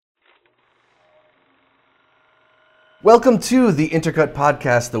Welcome to the Intercut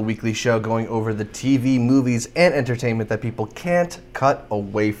Podcast, the weekly show going over the TV, movies, and entertainment that people can't cut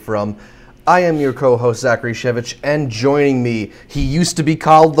away from. I am your co-host, Zachary Shevich, and joining me, he used to be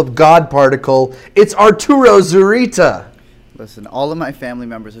called the God Particle, it's Arturo Zurita. Listen, all of my family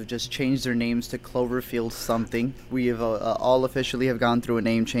members have just changed their names to Cloverfield something. We have all officially have gone through a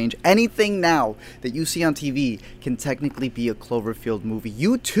name change. Anything now that you see on TV can technically be a Cloverfield movie.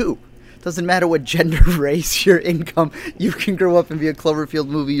 You too. Doesn't matter what gender, race, your income, you can grow up and be a Cloverfield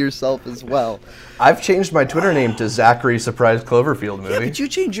movie yourself as well. I've changed my Twitter name to Zachary Surprise Cloverfield Movie. Yeah, but you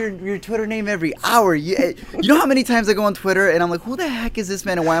change your Twitter name every hour. You know how many times I go on Twitter and I'm like, who the heck is this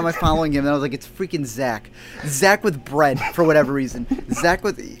man and why am I following him? And I was like, it's freaking Zach. Zach with bread, for whatever reason. Zach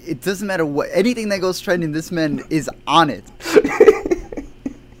with, it doesn't matter what, anything that goes trending, this man is on it.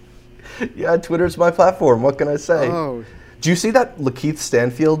 Yeah, Twitter's my platform. What can I say? Oh. Do you see that Lakeith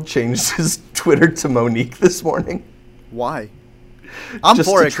Stanfield changed his Twitter to Monique this morning? Why? I'm Just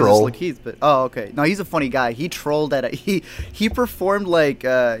for to it because troll. it's Lakeith, but oh, okay. No, he's a funny guy. He trolled at he performed like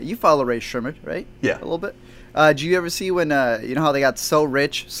you follow Ray Sherman, right? Yeah. A little bit. Do you ever see when you know how they got so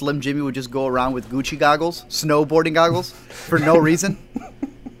rich, Slim Jimmy would just go around with Gucci goggles, snowboarding goggles, for no reason?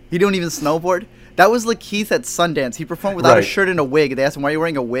 He don't even snowboard. That was Lakeith at Sundance. He performed without a Right. shirt and a wig. They asked him, "Why are you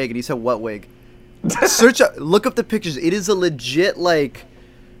wearing a wig?" And he said, "What wig?" Look up the pictures. It is a legit like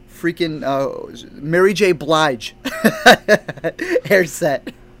freaking Mary J. Blige hair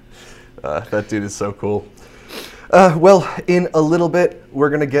set. That dude is so cool. Well, in a little bit, we're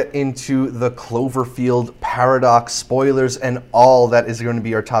going to get into the Cloverfield paradox, spoilers, and all that is going to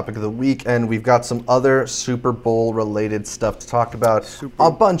be our topic of the week. And we've got some other Super Bowl-related stuff to talk about.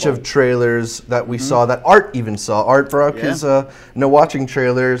 A bunch of trailers that we saw, that Art even saw. Art broke his no watching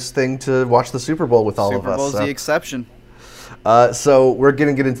trailers thing to watch the Super Bowl with all of us. Super Bowl's the exception. So we're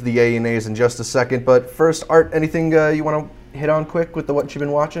going to get into the yay and nays in just a second. But first, Art, anything you want to hit on quick with what you've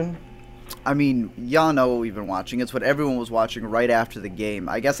been watching? I mean, y'all know what we've been watching. It's what everyone was watching right after the game.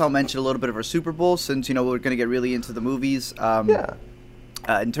 I guess I'll mention a little bit of our Super Bowl since, you know, we're going to get really into the movies.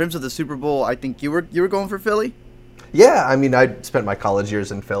 In terms of the Super Bowl, I think you were going for Philly? Yeah, I mean, I spent my college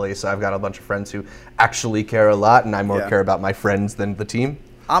years in Philly, so I've got a bunch of friends who actually care a lot, and I more care about my friends than the team.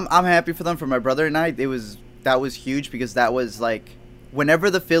 I'm happy for them. For my brother and I, that was huge because that was like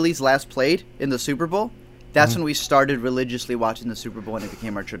whenever the Phillies last played in the Super Bowl, that's when we started religiously watching the Super Bowl, and it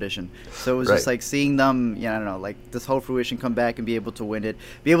became our tradition. So it was just like seeing them, I don't know, like this whole fruition come back and be able to win it,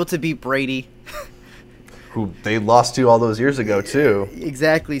 be able to beat Brady. Who they lost to all those years ago, too.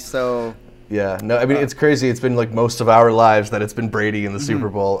 Exactly, so... Yeah, no, I mean, it's crazy. It's been like most of our lives that it's been Brady in the Super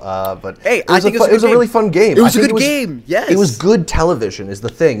Bowl. But hey, I think it was a really fun game. It was a good game, yes. It was good television is the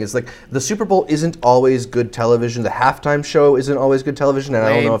thing. It's like the Super Bowl isn't always good television. The halftime show isn't always good television. And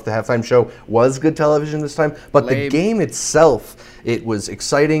I don't know if the halftime show was good television this time. But the game itself, it was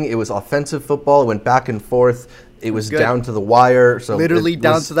exciting. It was offensive football. It went back and forth. It was down to the wire. So literally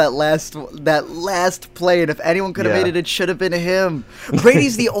down to that last play, and if anyone could have made it, it should have been him.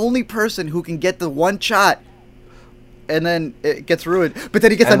 Brady's the only person who can get the one shot, and then it gets ruined. But then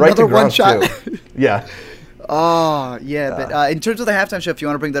he gets another one shot. Yeah. Oh, yeah. But in terms of the halftime show, if you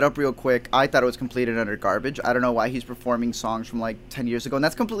want to bring that up real quick, I thought it was complete and utter garbage. I don't know why he's performing songs from like 10 years ago. And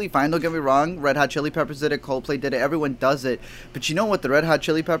that's completely fine. Don't get me wrong. Red Hot Chili Peppers did it. Coldplay did it. Everyone does it. But you know what the Red Hot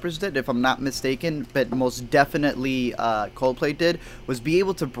Chili Peppers did, if I'm not mistaken, but most definitely Coldplay did, was be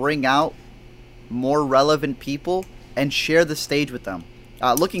able to bring out more relevant people and share the stage with them.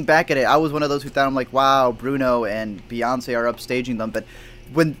 Looking back at it, I was one of those who thought, I'm like, wow, Bruno and Beyonce are upstaging them. But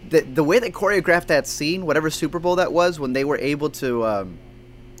when the way they choreographed that scene, whatever Super Bowl that was, when they were able to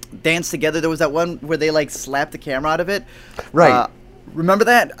dance together, there was that one where they like slapped the camera out of it. Right. Remember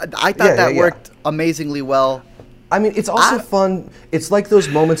that? I thought that worked amazingly well. I mean, it's also fun. It's like those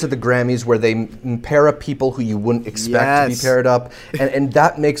moments at the Grammys where they pair up people who you wouldn't expect to be paired up, and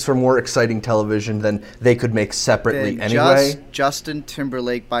that makes for more exciting television than they could make separately anyway. Justin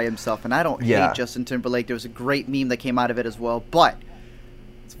Timberlake by himself, and I don't hate Justin Timberlake. There was a great meme that came out of it as well, but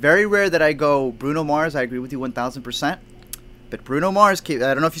it's very rare that I go, Bruno Mars, I agree with you 1,000%, but Bruno Mars, I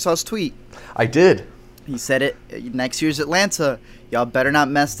don't know if you saw his tweet. I did. He said it, next year's Atlanta, y'all better not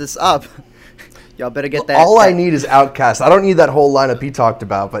mess this up. Y'all better get that. All I need is Outkast. I don't need that whole lineup he talked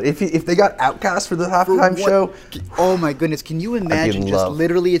about. But if they got Outkast for the halftime show, oh my goodness, can you imagine? Just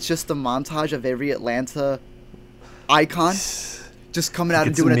literally, it's just the montage of every Atlanta icon just coming out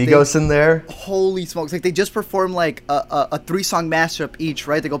and doing some Migos in there. Holy smokes! Like they just perform like a 3-song mashup each,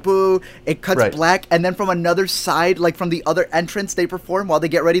 right? They go boo, it cuts black, and then from another side, like from the other entrance, they perform while they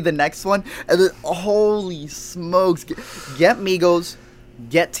get ready the next one, and then holy smokes, get Migos,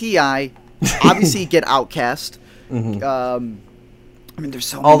 get T.I., obviously get Outkast. I mean, there's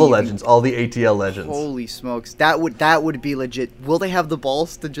so All many. the legends, all the ATL legends. Holy smokes, that would be legit. Will they have the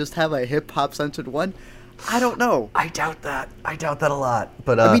balls to just have a hip hop centered one? I don't know. I doubt that. I doubt that a lot.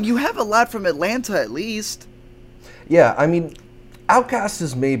 But I mean, you have a lot from Atlanta, at least. Yeah, I mean, Outkast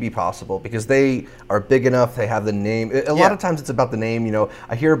is maybe possible because they are big enough. They have the name. A lot of times it's about the name. You know,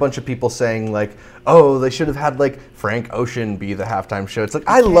 I hear a bunch of people saying like, "Oh, they should have had like Frank Ocean be the halftime show." It's like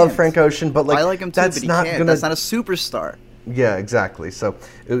I love Frank Ocean, but like I like him too, that's but he not can't. gonna. That's not a superstar. Yeah, exactly. So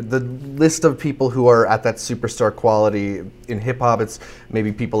the list of people who are at that superstar quality in hip hop, it's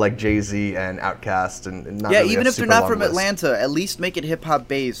maybe people like Jay-Z and Outkast, and not really even a if they're super not long from list. Atlanta, at least make it hip hop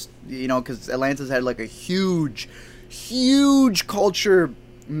based. You know, because Atlanta's had like a huge culture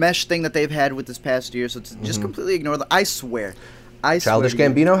mesh thing that they've had with this past year. So to just completely ignore them, I swear. Childish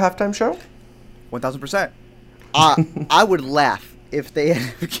Gambino halftime show. 1000%. I would laugh if they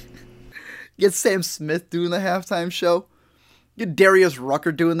get Sam Smith doing the halftime show. Get Darius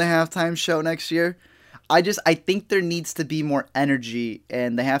Rucker doing the halftime show next year. I think there needs to be more energy,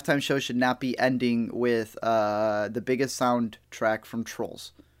 and the halftime show should not be ending with the biggest soundtrack from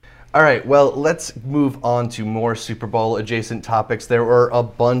Trolls. All right, well, let's move on to more Super Bowl adjacent topics. There were a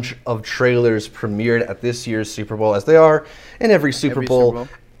bunch of trailers premiered at this year's Super Bowl, as they are in every Super Bowl.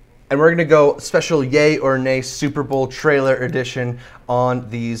 And we're going to go special yay or nay Super Bowl trailer edition on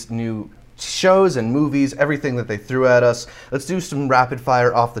these new shows and movies, everything that they threw at us. Let's do some rapid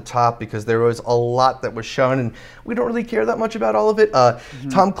fire off the top because there was a lot that was shown and we don't really care that much about all of it.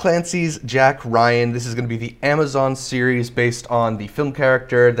 Tom Clancy's Jack Ryan. This is going to be the Amazon series based on the film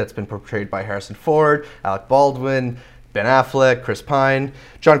character that's been portrayed by Harrison Ford, Alec Baldwin, Ben Affleck, Chris Pine.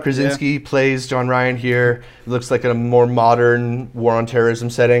 John Krasinski plays John Ryan here. It looks like a more modern war on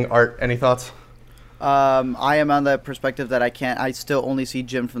terrorism setting. Art, any thoughts? I am on the perspective that I still only see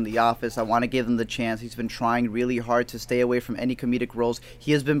Jim from The Office. I want to give him the chance. He's been trying really hard to stay away from any comedic roles.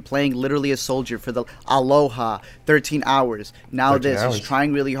 He has been playing literally a soldier for the Aloha, 13 Hours. Now 13 Hours. He's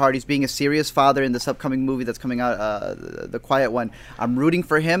trying really hard. He's being a serious father in this upcoming movie that's coming out, The Quiet One. I'm rooting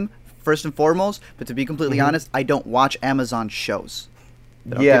for him, first and foremost, but to be completely honest, I don't watch Amazon shows.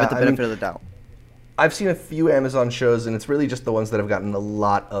 But I'll give it the benefit of the doubt. I've seen a few Amazon shows, and it's really just the ones that have gotten a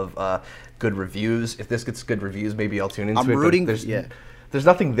lot of good reviews. If this gets good reviews, maybe I'll tune into it. I'm rooting. There's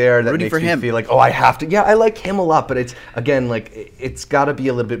nothing there that makes me feel like, oh, I have to. Yeah, I like him a lot, but it's again like it's got to be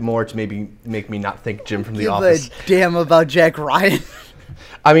a little bit more to maybe make me not think Jim from The Office. Give a damn about Jack Ryan.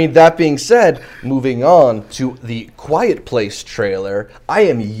 I mean, that being said, moving on to the Quiet Place trailer, I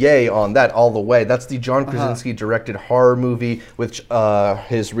am yay on that all the way. That's the John Krasinski directed horror movie, which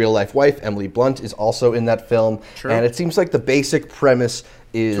his real-life wife, Emily Blunt, is also in that film. True. And it seems like the basic premise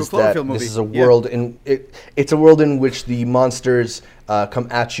is that movie. this is a world it's a world in which the monsters come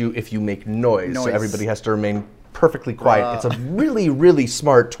at you if you make noise. So everybody has to remain perfectly quiet. It's a really, really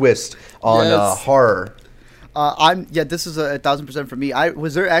smart twist on horror. This is 1,000% for me.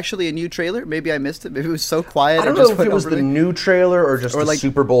 Was there actually a new trailer? Maybe I missed it. Maybe it was so quiet. I don't know if it was the new trailer or just the like,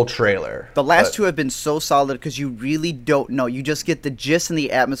 Super Bowl trailer. The last two have been so solid because you really don't know. You just get the gist and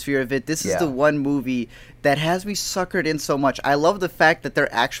the atmosphere of it. This is the one movie that has me suckered in so much. I love the fact that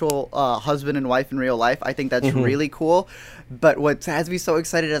they're actual husband and wife in real life. I think that's really cool. But what has me so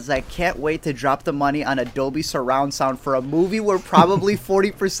excited is I can't wait to drop the money on a Dolby surround sound for a movie where probably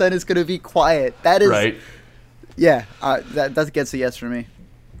 40% is going to be quiet. That is... Right. Yeah, that gets a yes for me.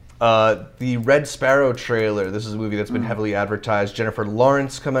 The Red Sparrow trailer. This is a movie that's been heavily advertised. Jennifer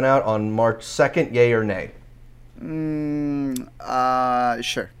Lawrence coming out on March 2nd. Yay or nay?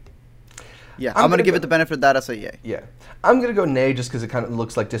 Sure. Yeah, I'm going to give it the benefit of that. I say yay. Yeah. I'm going to go nay just because it kind of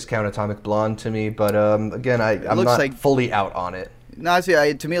looks like Discount Atomic Blonde to me. But again, I'm not like, fully out on it. No,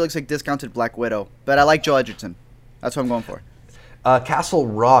 to me it looks like discounted Black Widow. But I like Joel Edgerton. That's what I'm going for. Castle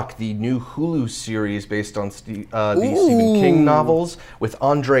Rock, the new Hulu series based on the Stephen King novels, with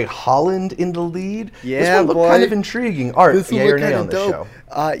Andre Holland in the lead. Yeah, this one looked kind of intriguing. Art, yay or nay on this show?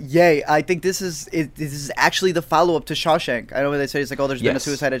 Yay. I think this is actually the follow-up to Shawshank. I know what they say. It's like, oh, there's been a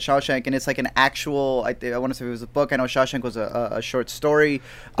suicide at Shawshank, and it's like an actual, I want to say it was a book. I know Shawshank was a short story.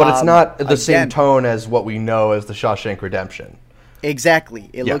 But it's not the same tone as what we know as the Shawshank Redemption. Exactly.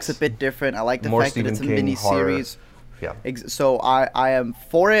 It looks a bit different. I like the fact that it's a mini-series. Yeah. So I am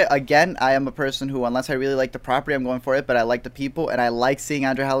for it. Again, I am a person who, unless I really like the property, I'm going for it. But I like the people, and I like seeing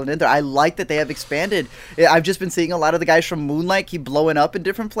Andre Holland in there. I like that they have expanded. I've just been seeing a lot of the guys from Moonlight keep blowing up in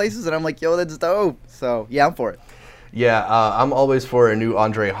different places, and I'm like, yo, that's dope. So, yeah, I'm for it. Yeah, I'm always for a new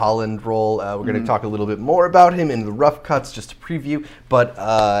Andre Holland role. We're going to talk a little bit more about him in the rough cuts, just a preview. But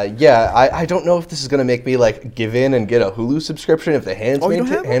yeah, I don't know if this is going to make me like give in and get a Hulu subscription if the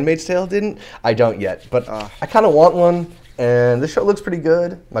Handmaid's Tale didn't. I don't yet, but I kind of want one. And this show looks pretty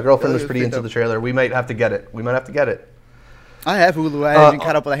good. My girlfriend was pretty into the trailer. We might have to get it. I have Hulu. I haven't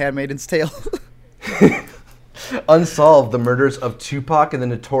caught up with The Handmaid's Tale. Unsolved: The Murders of Tupac and the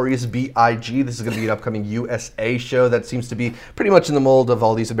Notorious B.I.G. This is going to be an upcoming USA show that seems to be pretty much in the mold of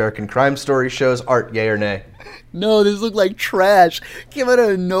all these American crime story shows. Art, yay or nay? No, this looked like trash. Came out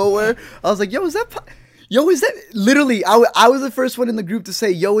of nowhere. I was like, yo, is that literally, I was the first one in the group to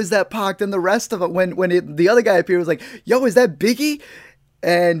say, yo, is that Pac? Then the rest of it, the other guy appeared, was like, yo, is that Biggie?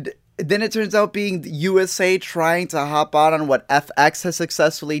 And then it turns out being USA trying to hop on what FX has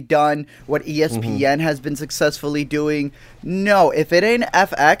successfully done, what ESPN has been successfully doing. No, if it ain't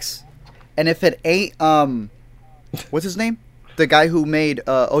FX, and if it ain't, what's his name? The guy who made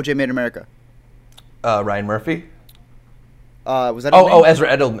OJ Made in America. Ryan Murphy? Was that his name?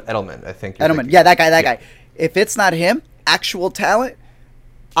 Ezra Edelman, I think. Edelman, yeah, that guy. If it's not him, actual talent,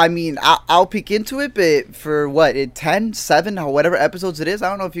 I mean, I'll peek into it, but for what, 10, 7, or whatever episodes it is, I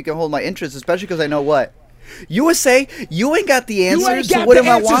don't know if you can hold my interest, especially because I know what. USA, you ain't got the answers, so what am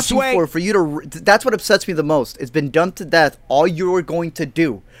I watching for you to... That's what upsets me the most. It's been done to death. All you're going to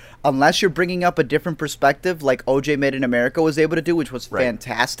do, unless you're bringing up a different perspective, like OJ Made in America was able to do, which was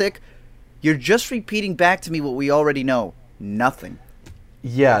fantastic, you're just repeating back to me what we already know. Nothing.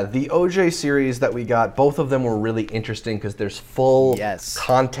 Yeah, the OJ series that we got, both of them were really interesting because there's full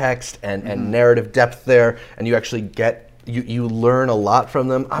context and narrative depth there, and you actually get, you learn a lot from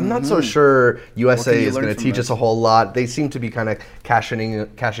them. I'm not so sure USA is going to teach us a whole lot. They seem to be kind of cashing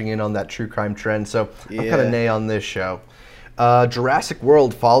in on that true crime trend, so I'm kind of nay on this show. Jurassic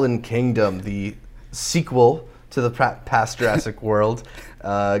World Fallen Kingdom, the sequel to the past Jurassic World.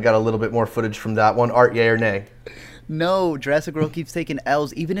 Got a little bit more footage from that one. Art, yay or nay? No, Jurassic World keeps taking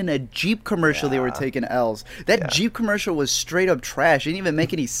L's. Even in a Jeep commercial, they were taking L's. That Jeep commercial was straight up trash. It didn't even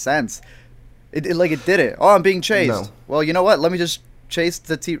make any sense. It didn't. Oh, I'm being chased. No. Well, you know what? Let me just chase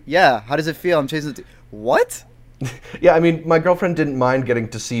the T. Yeah, how does it feel? I'm chasing the T. What? Yeah, I mean, my girlfriend didn't mind getting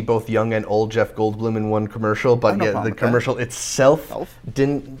to see both young and old Jeff Goldblum in one commercial, but the commercial itself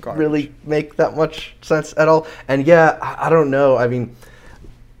didn't really make that much sense at all. And yeah, I don't know. I mean,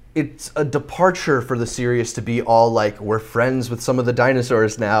 it's a departure for the series to be all like, we're friends with some of the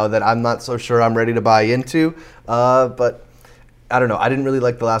dinosaurs now, that I'm not so sure I'm ready to buy into. But I don't know. I didn't really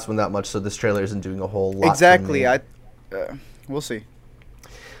like the last one that much, so this trailer isn't doing a whole lot. Exactly. We'll see.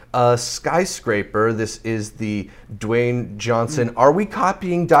 Skyscraper. This is the Dwayne Johnson. Are we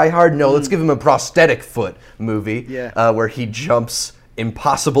copying Die Hard? No, let's give him a prosthetic foot movie. Yeah. Where he jumps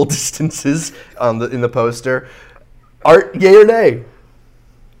impossible distances in the poster. Art, yay or nay?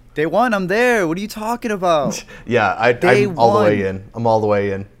 Day one, I'm there. What are you talking about? Yeah, I'm all the way in. I'm all the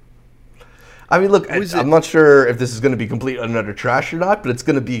way in. I mean, look, I'm not sure if this is going to be complete and utter trash or not, but it's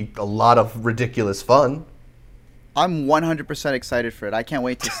going to be a lot of ridiculous fun. I'm 100% excited for it. I can't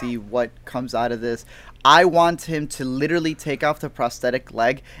wait to see what comes out of this. I want him to literally take off the prosthetic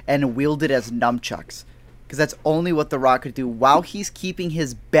leg and wield it as nunchucks, because that's only what The Rock could do while he's keeping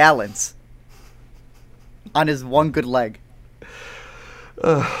his balance on his one good leg.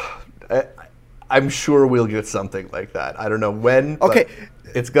 I'm sure we'll get something like that. I don't know when, but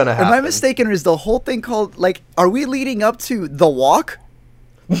it's going to happen. Am I mistaken, or is the whole thing called, like, are we leading up to The Walk?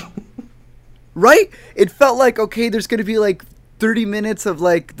 Right? It felt like, okay, there's going to be, like, 30 minutes of,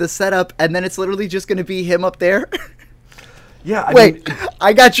 like, the setup, and then it's literally just going to be him up there? Yeah.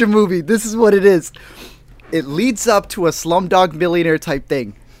 I got your movie. This is what it is. It leads up to a Slumdog Millionaire type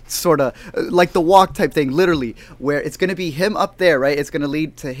thing. Sort of like The Walk type thing, literally, where it's going to be him up there, right? It's going to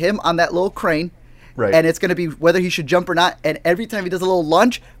lead to him on that little crane, right? And it's going to be whether he should jump or not. And every time he does a little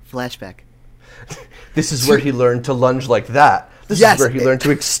lunge, flashback. This is where he learned to lunge like that. This is where he learned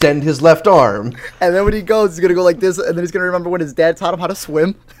to extend his left arm. And then when he goes, he's going to go like this, and then he's going to remember when his dad taught him how to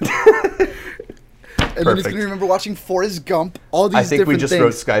swim. And then he's going to remember watching Forrest Gump. All these different things. I think we just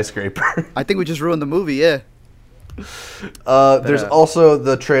wrote Skyscraper. I think we just ruined the movie, yeah. There's also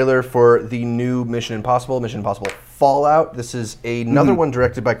the trailer for the new Mission Impossible Fallout. This is another one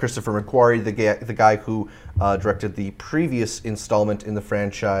directed by Christopher McQuarrie, the guy who directed the previous installment in the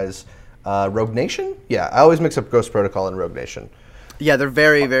franchise, Rogue Nation? Yeah, I always mix up Ghost Protocol and Rogue Nation. Yeah, they're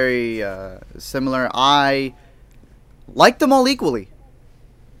very, very similar. I like them all equally.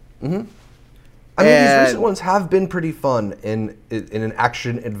 Mm-hmm. I mean, these recent ones have been pretty fun in an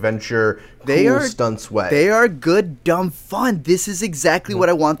action-adventure, stunts way. They are good, dumb fun. This is exactly what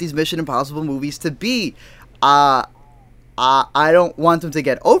I want these Mission Impossible movies to be. I don't want them to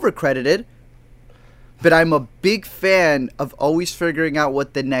get overcredited, but I'm a big fan of always figuring out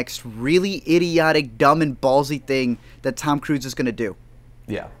what the next really idiotic, dumb, and ballsy thing that Tom Cruise is going to do.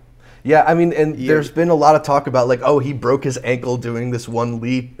 Yeah. Yeah, I mean, and there's been a lot of talk about, like, oh, he broke his ankle doing this one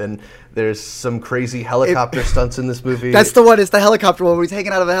leap, and there's some crazy helicopter stunts in this movie. That's the one. It's the helicopter one where he's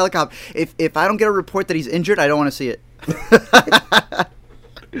hanging out of a helicopter. If I don't get a report that he's injured, I don't want to see it.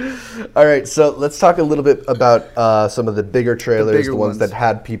 All right, so let's talk a little bit about some of the bigger trailers, the ones that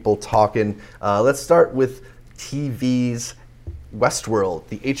had people talking. Let's start with TV's Westworld.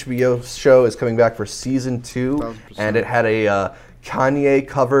 The HBO show is coming back for season 2, 100%. And it had a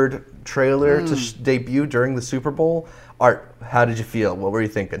Kanye-covered trailer to debut during the Super Bowl. Art, how did you feel? What were you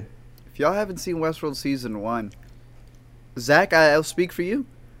thinking? If y'all haven't seen Westworld season 1, Zach, I'll speak for you.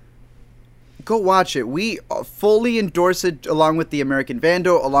 Go watch it. We fully endorse it along with The American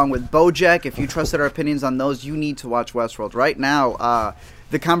Vandal, along with BoJack. If you trusted our opinions on those, you need to watch Westworld. Right now,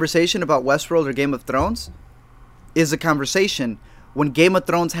 the conversation about Westworld or Game of Thrones is a conversation when Game of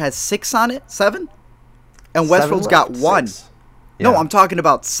Thrones has 6 on it, 7, and Westworld's got 1. 6. Yeah. No, I'm talking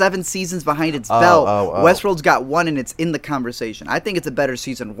about 7 seasons behind its belt. Westworld's got 1, and it's in the conversation. I think it's a better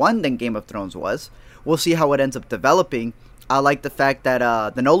season 1 than Game of Thrones was. We'll see how it ends up developing. I like the fact that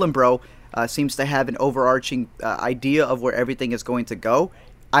the Nolan bro seems to have an overarching idea of where everything is going to go.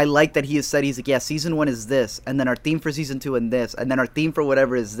 I like that he has said, he's like, yeah, season 1 is this, and then our theme for season 2 and this, and then our theme for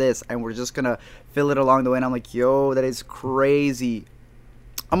whatever is this, and we're just going to fill it along the way. And I'm like, yo, that is crazy.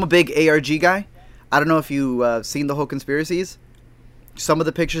 I'm a big ARG guy. I don't know if you've seen the whole conspiracies. Some of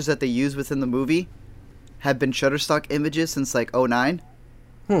the pictures that they use within the movie have been Shutterstock images since like 2009.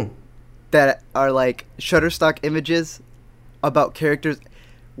 That are like Shutterstock images about characters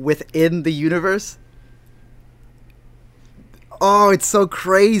within the universe. Oh, it's so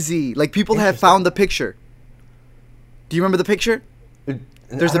crazy. Like, people have found the picture. Do you remember the picture?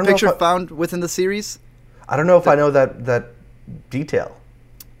 There's a picture found within the series. I don't know if I know that detail.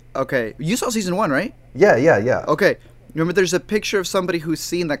 Okay. You saw season 1, right? Yeah. Okay. Remember, there's a picture of somebody who's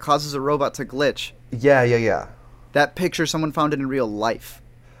seen that causes a robot to glitch. Yeah. That picture, someone found it in real life.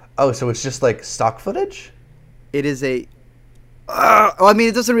 Oh, so it's just like stock footage? It is a... I mean,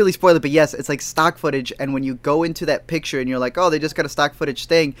 it doesn't really spoil it, but yes, it's like stock footage, and when you go into that picture and you're like, oh, they just got a stock footage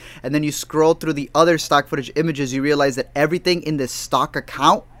thing, and then you scroll through the other stock footage images, you realize that everything in this stock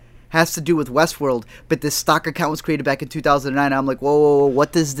account has to do with Westworld, but this stock account was created back in 2009. I'm like, whoa,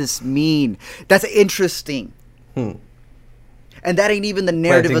 what does this mean? That's interesting. And that ain't even the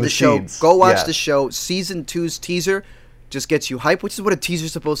narrative of the show. Seeds. Go watch the show. Season 2's teaser just gets you hype, which is what a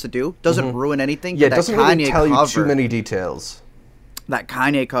teaser's supposed to do. Doesn't ruin anything. Yeah, it doesn't really tell you too many details. That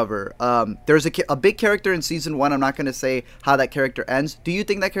Kanye cover. There's a big character in season 1. I'm not going to say how that character ends. Do you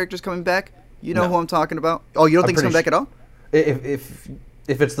think that character's coming back? You know who I'm talking about? Oh, you don't think he's coming back at all? If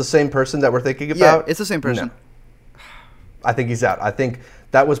it's the same person that we're thinking about? Yeah, it's the same person. No. I think he's out. I think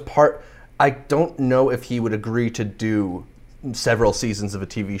that was part... I don't know if he would agree to do several seasons of a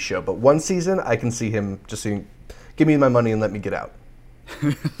TV show, but one season, I can see him just saying, give me my money and let me get out.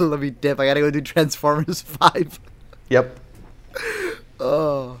 Let me dip. I got to go do Transformers 5. Yep.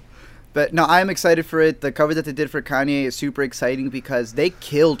 Oh, but no, I'm excited for it. The cover that they did for Kanye is super exciting because they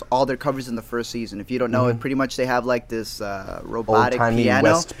killed all their covers in the first season. If you don't know it, pretty much they have like this robotic piano,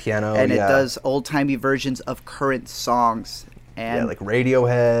 West piano, and it does old-timey versions of current songs. And like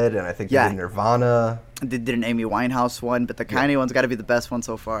Radiohead, and I think they did Nirvana. They did an Amy Winehouse one, but the Kanye one's got to be the best one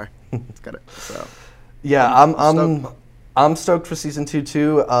so far. It's got it. So. Yeah, I'm stoked for season 2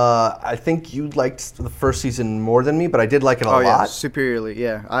 too. I think you liked the first season more than me, but I did like it a lot. Yeah, superiorly.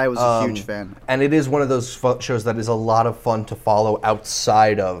 Yeah, I was a huge fan. And it is one of those shows that is a lot of fun to follow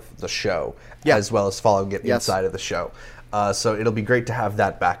outside of the show, as well as following it inside of the show. So it'll be great to have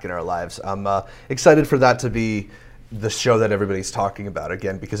that back in our lives. I'm excited for that to be the show that everybody's talking about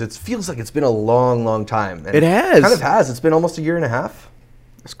again, because it feels like it's been a long, long time. And it has. It kind of has. It's been almost a year and a half.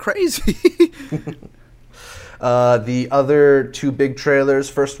 It's crazy. The other 2 big trailers.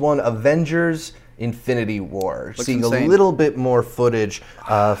 First one, Avengers Infinity War. Looks Seeing insane. a little bit more footage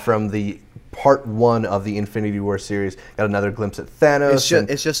from the part 1 of the Infinity War series. Got another glimpse at Thanos.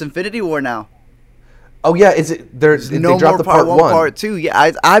 It's just Infinity War now. Oh yeah, is it? They dropped the part 1, part 2.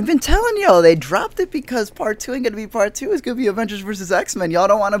 Yeah, I've been telling y'all they dropped it because part 2 ain't gonna be part 2. It's gonna be Avengers versus X-Men. Y'all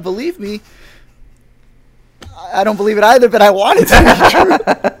don't want to believe me. I don't believe it either, but I want it to be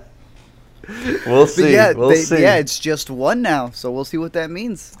true. We'll see. We'll see. Yeah, it's just 1 now, so we'll see what that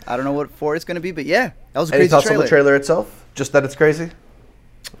means. I don't know what 4 is gonna be, but yeah, that was a crazy trailer. Any thoughts trailer. on the trailer itself? Just that it's crazy?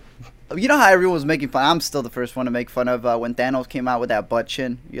 You know how everyone was making fun? I'm still the first one to make fun of when Thanos came out with that butt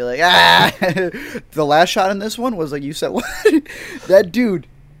chin. You're like, ah! The last shot in this one was like, you said, what? That dude,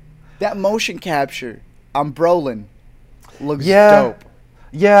 that motion capture on Brolin looks dope.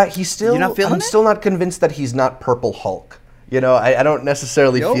 Yeah, he's still. You're not feeling I'm still not convinced that he's not Purple Hulk. You know, I don't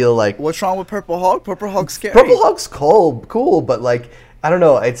necessarily feel like. What's wrong with Purple Hulk? Purple Hulk's scary. Purple Hulk's cool, but like, I don't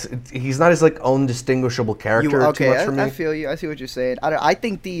know. He's not his like own distinguishable character too much for me. I feel you. I see what you're saying. I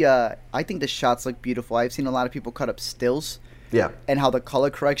think the shots look beautiful. I've seen a lot of people cut up stills. Yeah. And how the color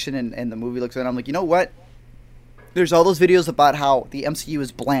correction and the movie looks. And I'm like, you know what? There's all those videos about how the MCU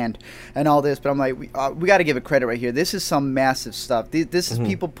is bland and all this, but I'm like, we got to give it credit right here. This is some massive stuff. This is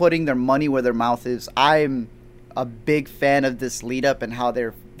people putting their money where their mouth is. I'm a big fan of this lead up and how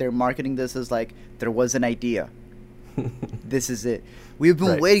they're marketing this as like there was an idea. This is it. We've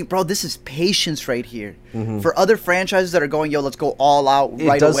been waiting, bro. This is patience right here. For other franchises that are going, yo, let's go all out right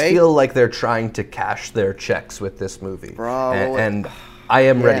away. It does feel like they're trying to cash their checks with this movie, bro. And I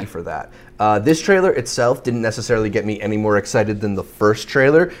am ready for that. This trailer itself didn't necessarily get me any more excited than the first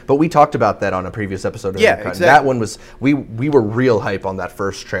trailer, but we talked about that on a previous episode. Exactly. That one was, we were real hype on that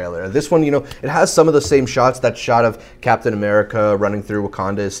first trailer. This one, you know, it has some of the same shots. That shot of Captain America running through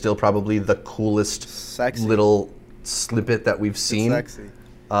Wakanda is still probably the coolest little snippet that we've seen. It's sexy.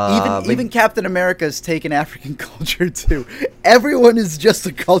 Even Captain America's taken African culture too. Everyone is just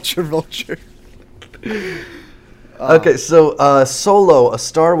a culture vulture. Okay, so Solo, a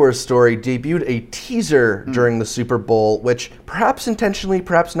Star Wars story, debuted a teaser during the Super Bowl, which perhaps intentionally,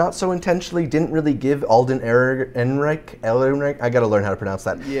 perhaps not so intentionally, didn't really give Alden Ehrenreich, I gotta learn how to pronounce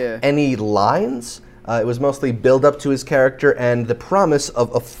that, any lines. It was mostly build up to his character and the promise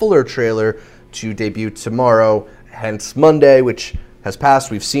of a fuller trailer to debut tomorrow, hence Monday, which has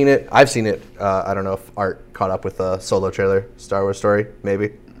passed. We've seen it. I've seen it. I don't know if Art caught up with the Solo trailer, Star Wars story,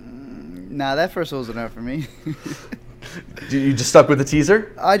 maybe. Nah, that first one was enough for me. You just stuck with the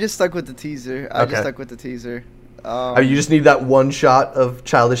teaser? I just stuck with the teaser. You just need that one shot of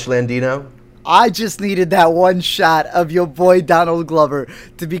Childish Landino? I just needed that one shot of your boy Donald Glover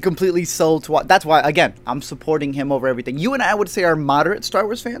to be completely sold to. That's why, again, I'm supporting him over everything. You and I would say are moderate Star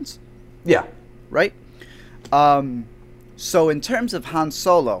Wars fans? Yeah. Right? So in terms of Han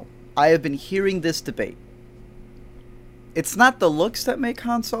Solo, I have been hearing this debate. It's not the looks that make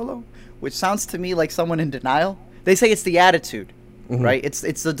Han Solo, which sounds to me like someone in denial. They say it's the attitude, right? It's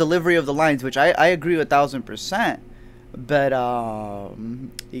the delivery of the lines, which I agree with 1,000%. But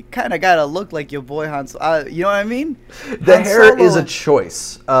you kind of got to look like your boy Han Solo. You know what I mean? The hair is a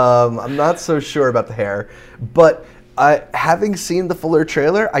choice. I'm not so sure about the hair. But having seen the fuller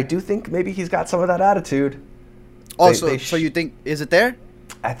trailer, I do think maybe he's got some of that attitude. Also, so you think, is it there?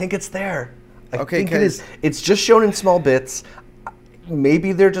 I think it's there. I Okay, think it is. It's just shown in small bits.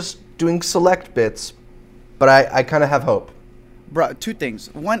 Maybe they're just doing select bits, but I kind of have hope. Bro, two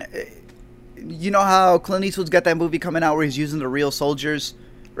things. One, you know how Clint Eastwood's got that movie coming out where he's using the real soldiers,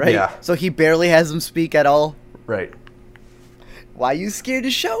 right? Yeah. So he barely has them speak at all. Right. Why are you scared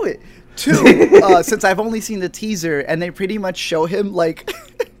to show it? Two, since I've only seen the teaser and they pretty much show him like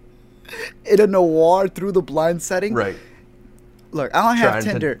in a noir through the blind setting. Right. Look, I don't have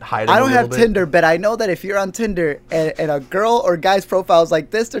Tinder. I don't have Tinder, but I know that if you're on Tinder and a girl or guy's profile is like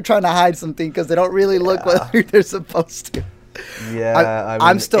this, they're trying to hide something because they don't really look like they're supposed to. Yeah,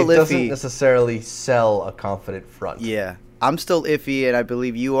 I'm still iffy. It doesn't necessarily sell a confident front. Yeah, I'm still iffy, and I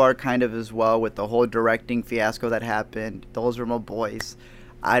believe you are kind of as well with the whole directing fiasco that happened. Those were my boys.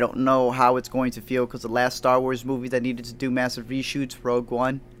 I don't know how it's going to feel because the last Star Wars movie that needed to do massive reshoots, Rogue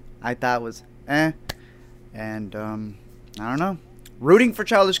One, I thought was and I don't know. Rooting for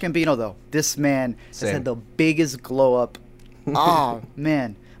Childish Gambino, though. This man has had the biggest glow up. Oh,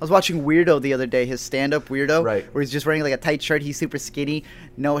 man. I was watching Weirdo the other day, his stand-up Weirdo, where he's just wearing like a tight shirt. He's super skinny,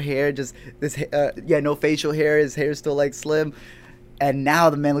 no hair, just this, no facial hair. His hair's still like slim. And now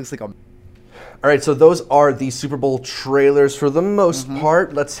the man looks like a... All right, so those are the Super Bowl trailers for the most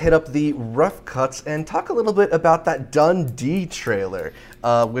part. Let's hit up the rough cuts and talk a little bit about that Dundee trailer,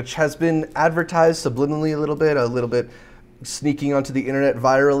 which has been advertised subliminally a little bit sneaking onto the internet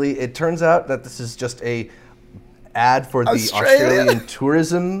virally. It turns out that this is just a ad for the Australian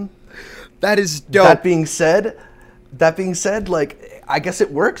tourism. That is dope. That being said, like, I guess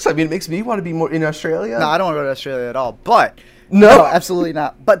it works. I mean, it makes me want to be more in Australia. No, I don't want to go to Australia at all. But No? absolutely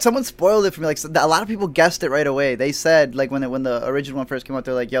not. But someone spoiled it for me. Like a lot of people guessed it right away. They said like when the original one first came out,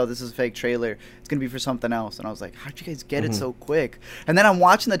 they're like, "Yo, this is a fake trailer. It's gonna be for something else." And I was like, "How'd you guys get it so quick?" And then I'm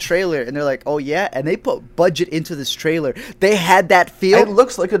watching the trailer, and they're like, "Oh yeah," and they put budget into this trailer. They had that feel. It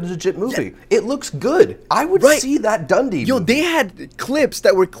looks like a legit movie. It looks good. I would see that Dundee Yo, movie. they had clips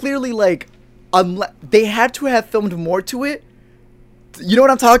that were clearly like, they had to have filmed more to it. You know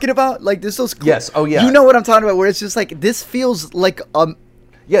what I'm talking about? Like this those. Yes. Oh yeah. You know what I'm talking about? Where it's just like this feels like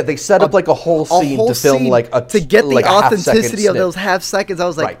Yeah, they set up like a whole scene to film like to get the like authenticity of snip. those half seconds. I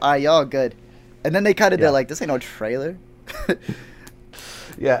was like, Right. y'all good. And then they kind of Yeah. did like, this ain't no trailer.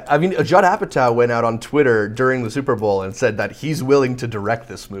 Yeah, I mean, Judd Apatow went out on Twitter during the Super Bowl and said that he's willing to direct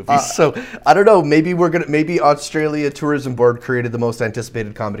this movie. So I don't know. Maybe maybe Australia Tourism Board created the most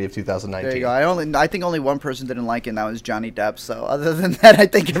anticipated comedy of 2019. There you go. I think only one person didn't like it, and that was Johnny Depp. So other than that, I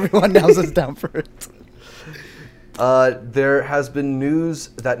think everyone else is down for it. There has been news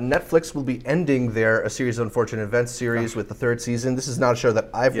that Netflix will be ending their A Series of Unfortunate Events series with the third season. This is not a show that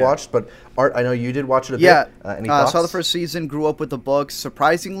I've watched, but Art, I know you did watch it a bit. Any thoughts? Saw the first season, grew up with the books.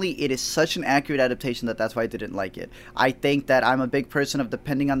 Surprisingly, it is such an accurate adaptation that's why I didn't like it. I think that I'm a big person of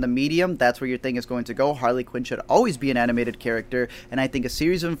depending on the medium, that's where your thing is going to go. Harley Quinn should always be an animated character, and I think A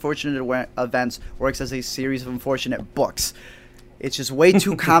Series of Unfortunate Events works as a series of unfortunate books. It's just way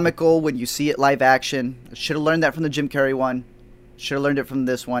too comical when you see it live action. Should have learned that from the Jim Carrey one. Should have learned it from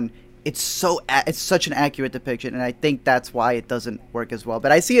this one. It's such an accurate depiction, and I think that's why it doesn't work as well.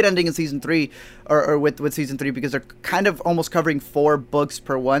 But I see it ending in season 3, or with season 3, because they're kind of almost covering 4 books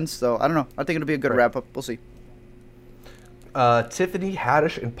per one. So I don't know. I think it'll be a good wrap up. We'll see. Tiffany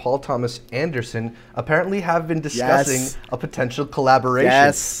Haddish and Paul Thomas Anderson apparently have been discussing a potential collaboration.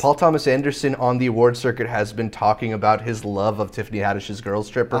 Yes. Paul Thomas Anderson on the award circuit has been talking about his love of Tiffany Haddish's Girls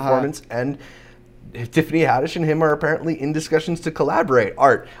Trip performance, and Tiffany Haddish and him are apparently in discussions to collaborate.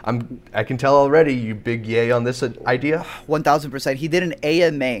 Art, I can tell already you big yay on this idea. 1000%. He did an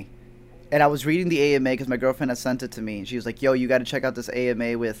AMA. And I was reading the AMA because my girlfriend had sent it to me, and she was like, "Yo, you got to check out this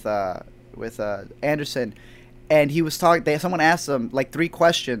AMA with Anderson." And he was talking. Someone asked him like 3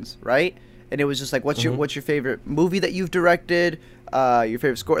 questions, right? And it was just like, "What's your favorite movie that you've directed? Your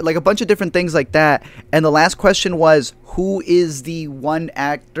favorite score?" Like a bunch of different things like that. And the last question was, "Who is the one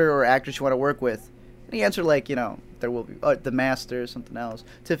actor or actress you want to work with?" And he answered like, there will be The Master, something else,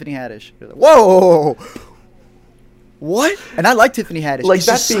 Tiffany Haddish. Like, whoa, what? And I like Tiffany Haddish. Like, it's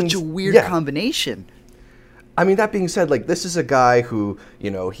that just such a being- weird yeah. combination. I mean, that being said, like, this is a guy who,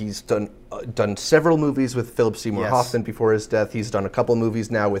 he's done several movies with Philip Seymour Hoffman before his death. He's done a couple movies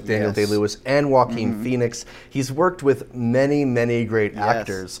now with Daniel Day-Lewis and Joaquin Phoenix. He's worked with many, many great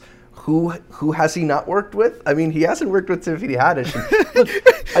actors. Who has he not worked with? I mean, he hasn't worked with Tiffany Haddish. And,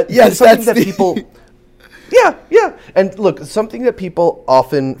 look, Yes, something that's that people... Yeah. And look, something that people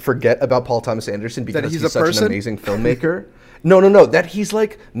often forget about Paul Thomas Anderson because he's such an amazing filmmaker. No. That he's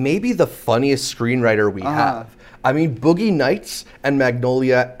like maybe the funniest screenwriter we have. I mean, Boogie Nights and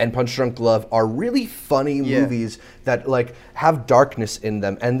Magnolia and Punch Drunk Love are really funny movies that like have darkness in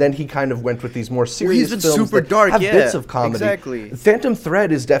them. And then he kind of went with these more serious been films super that dark, have bits of comedy. exactly. Phantom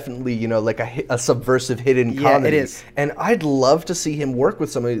Thread is definitely, like a subversive hidden comedy. it is. And I'd love to see him work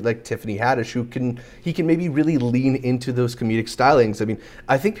with somebody like Tiffany Haddish who can maybe really lean into those comedic stylings. I mean,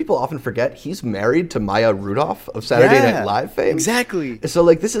 I think people often forget he's married to Maya Rudolph of Saturday Night Live fame. Exactly. So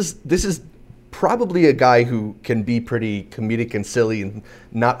like this is probably a guy who can be pretty comedic and silly and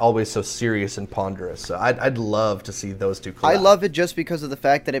not always so serious and ponderous. So I'd love to see those two collab. I love it just because of the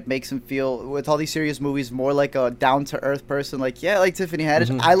fact that it makes him feel, with all these serious movies, more like a down-to-earth person. Like, yeah, I like Tiffany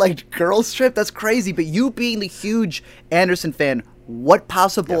Haddish. I liked Girls Trip. That's crazy. But you being the huge Anderson fan, what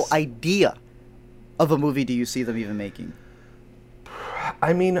possible idea of a movie do you see them even making?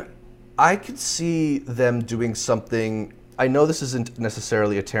 I mean, I could see them doing something. I know this isn't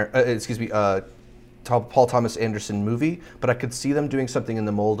necessarily Paul Thomas Anderson movie, but I could see them doing something in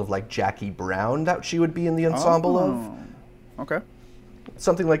the mold of like Jackie Brown that she would be in the ensemble of. Okay.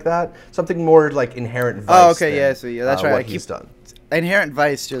 Something like that. Something more like Inherent Vice. Oh, okay, than, so that's right. What he's done. Inherent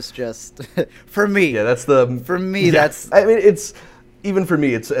Vice just for me. Yeah, that's the. For me, that's. I mean, it's even for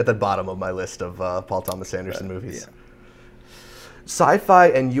me. It's at the bottom of my list of Paul Thomas Anderson movies. Yeah. Sci-Fi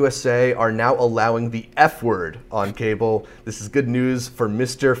and USA are now allowing the F word on cable. This is good news for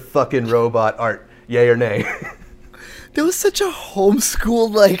Mr. Fucking Robot Art. Yay or nay? There was such a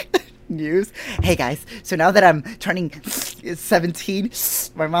homeschool news. Hey guys, so now that I'm turning 17,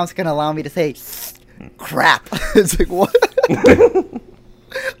 my mom's gonna allow me to say crap. It's like, what?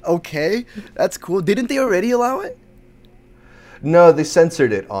 Okay, that's cool. Didn't they already allow it? No, they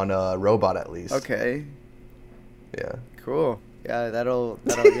censored it on Robot at least. Okay. Yeah. Cool. Yeah, that'll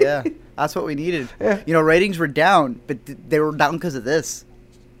yeah. That's what we needed. Yeah. You know, ratings were down, but they were down because of this.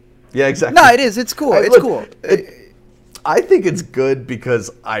 Yeah, exactly. No, it is. It's cool. It's cool. I think it's good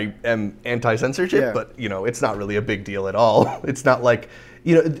because I am anti-censorship, Yeah. but, it's not really a big deal at all. It's not like,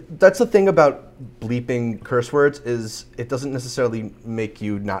 that's the thing about bleeping curse words is it doesn't necessarily make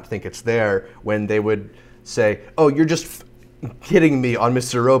you not think it's there when they would say, oh, you're just kidding me on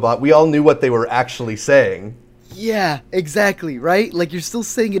Mr. Robot. We all knew what they were actually saying. Yeah, exactly, right? Like, you're still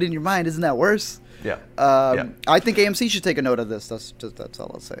saying it in your mind. Isn't that worse? Yeah. I think AMC should take a note of this. That's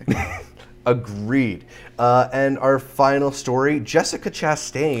all I'll say. Agreed. And our final story, Jessica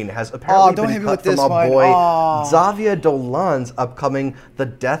Chastain has apparently been cut from our boy Xavier Dolan's upcoming The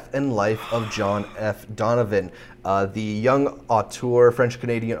Death and Life of John F. Donovan. The young auteur,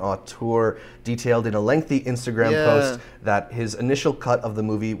 French-Canadian auteur, detailed in a lengthy Instagram post that his initial cut of the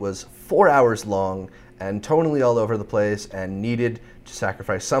movie was 4 hours long and tonally all over the place and needed to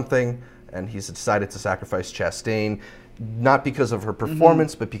sacrifice something, and he's decided to sacrifice Chastain. Not because of her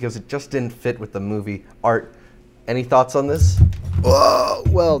performance, but because it just didn't fit with the movie. Art, any thoughts on this? Whoa,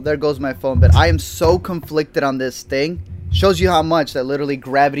 well, there goes my phone. But I am so conflicted on this thing. Shows you how much that literally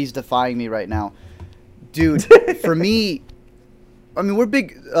gravity's defying me right now. Dude, for me, I mean, we're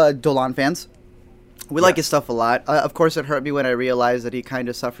big Dolan fans. We like his stuff a lot. Of course, it hurt me when I realized that he kind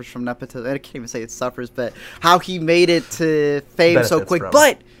of suffers from nepotism. I can't even say it suffers, but how he made it to fame so quick.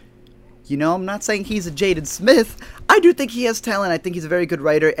 But I'm not saying he's a Jaden Smith. I do think he has talent. I think he's a very good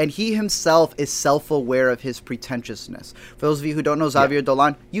writer, and he himself is self-aware of his pretentiousness. For those of you who don't know Xavier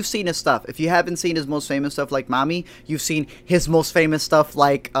Dolan, you've seen his stuff. If you haven't seen his most famous stuff like Mami, you've seen his most famous stuff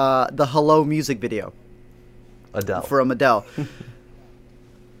like the Hello music video. Adele. From Adele.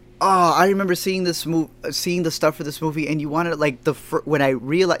 I remember seeing the stuff for this movie, and you wanted when I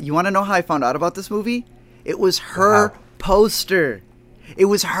realized, you want to know how I found out about this movie? It was her poster. It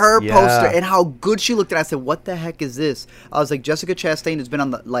was her poster and how good she looked. And I said, what the heck is this? I was like, Jessica Chastain has been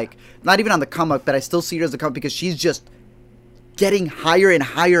on the, not even on the come up, but I still see her as a come up because she's just getting higher and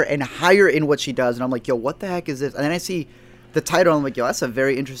higher and higher in what she does. And I'm like, yo, what the heck is this? And then I see the title, and I'm like, yo, that's a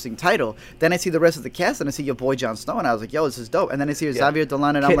very interesting title. Then I see the rest of the cast, and I see your boy Jon Snow, and I was like, yo, this is dope. And then I see Xavier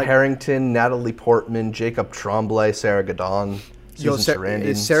Dolan, and I'm like, Kit Harington, Natalie Portman, Jacob Tremblay, Sarah Gadon, Susan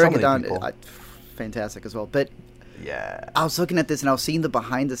Sarandon, Sarah so Gadon, fantastic as well. But I was looking at this and I was seeing the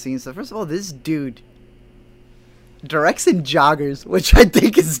behind the scenes stuff. First of all, this dude directs in joggers, which I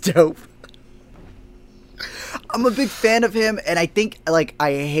think is dope. I'm a big fan of him, and I think,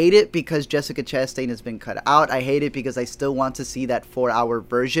 I hate it because Jessica Chastain has been cut out. I hate it because I still want to see that 4-hour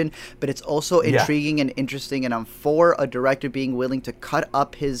version, but it's also intriguing and interesting, and I'm for a director being willing to cut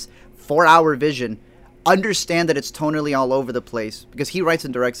up his 4-hour vision. Understand that it's tonally all over the place because he writes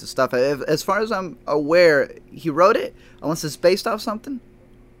and directs his stuff. As far as I'm aware, he wrote it, unless it's based off something.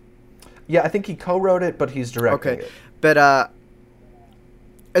 Yeah, I think he co-wrote it, but he's directing it. But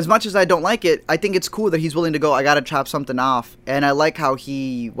as much as I don't like it, I think it's cool that he's willing to go, I gotta chop something off. And I like how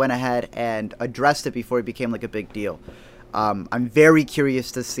he went ahead and addressed it before it became a big deal. I'm very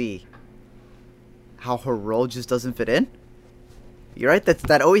curious to see how her role just doesn't fit in. You're right,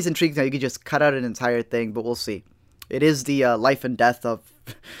 that always intrigues me. You could just cut out an entire thing, but we'll see. It is the life and death of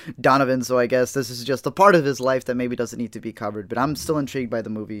Donovan, so I guess this is just a part of his life that maybe doesn't need to be covered. But I'm still intrigued by the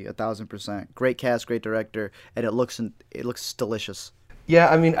movie, 1,000%. Great cast, great director, and it looks delicious. Yeah,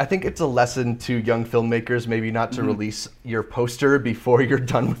 I mean, I think it's a lesson to young filmmakers, maybe not to release your poster before you're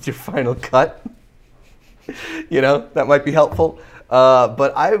done with your final cut. That might be helpful.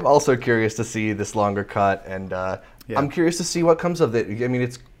 But I'm also curious to see this longer cut, and I'm curious to see what comes of it. I mean,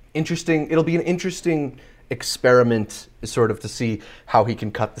 it's interesting. It'll be an interesting experiment, sort of, to see how he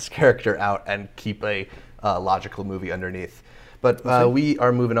can cut this character out and keep a logical movie underneath. But we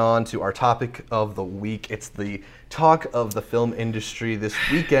are moving on to our topic of the week. It's the talk of the film industry this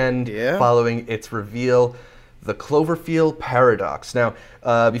weekend following its reveal, The Cloverfield Paradox. Now,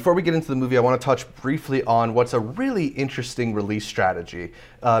 before we get into the movie, I want to touch briefly on what's a really interesting release strategy,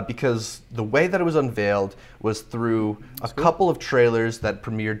 because the way that it was unveiled was through a couple of trailers that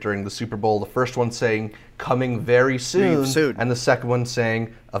premiered during the Super Bowl. The first one saying, coming very soon, and the second one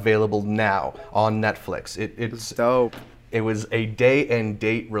saying, available now on Netflix. It's dope. It was a day and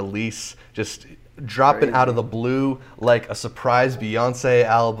date release, just dropping out of the blue like a surprise Beyonce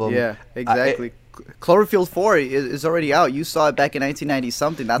album. Yeah, exactly. Cloverfield 4 is already out. You saw it back in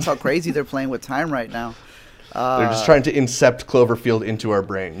 1990-something. That's how crazy they're playing with time right now. They're just trying to incept Cloverfield into our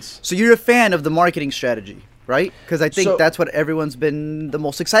brains. So you're a fan of the marketing strategy, right? Because I think that's what everyone's been the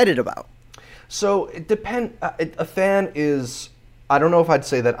most excited about. So it depends. A fan is. I don't know if I'd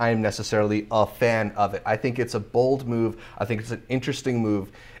say that I am necessarily a fan of it. I think it's a bold move. I think it's an interesting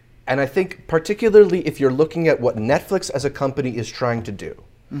move. And I think particularly if you're looking at what Netflix as a company is trying to do.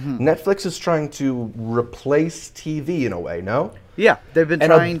 Netflix is trying to replace TV in a way, no? Yeah, they've been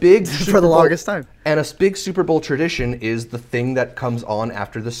And trying a big for Super the Bowl- longest time. And a big Super Bowl tradition is the thing that comes on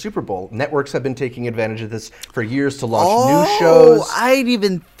after the Super Bowl. Networks have been taking advantage of this for years to launch new shows. Oh, I didn't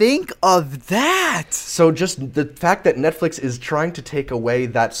even think of that. So just the fact that Netflix is trying to take away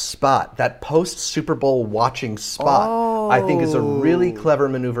that spot, that post-Super Bowl watching spot, I think is a really clever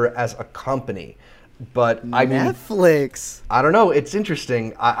maneuver as a company. But I mean, Netflix. I don't know. It's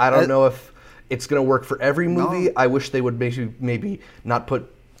interesting. I don't know if it's going to work for every movie. No. I wish they would maybe not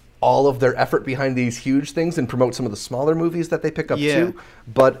put all of their effort behind these huge things and promote some of the smaller movies that they pick up too.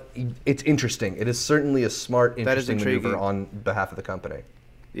 But it's interesting. It is certainly a smart, interesting maneuver on behalf of the company.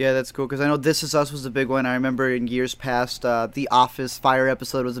 Yeah, that's cool, because I know This Is Us was a big one. I remember in years past, The Office Fire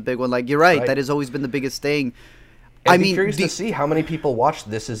episode was a big one. Like, you're right. That has always been the biggest thing. I'd be curious to see how many people watch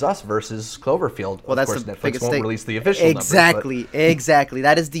This Is Us versus Cloverfield. Well, of that's course, the Netflix biggest won't thing. release the official Exactly, numbers. exactly.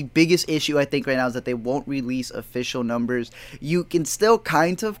 That is the biggest issue, I think, right now, is that they won't release official numbers. You can still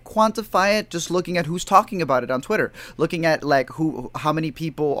kind of quantify it just looking at who's talking about it on Twitter, looking at like how many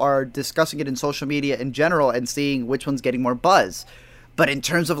people are discussing it in social media in general, and seeing which one's getting more buzz. But in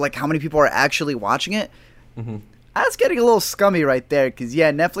terms of like how many people are actually watching it, that's getting a little scummy right there. Because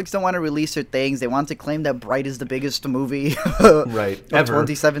Netflix don't want to release their things. They want to claim that Bright is the biggest movie Right, of ever.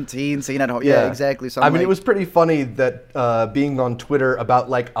 2017. So yeah, exactly. So I mean, it was pretty funny that being on Twitter about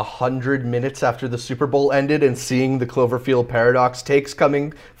like 100 minutes after the Super Bowl ended and seeing the Cloverfield Paradox takes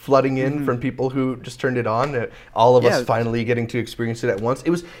flooding in from people who just turned it on. All of us finally getting to experience it at once.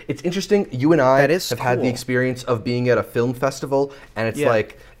 It's interesting. You and I have had the experience of being at a film festival, and it's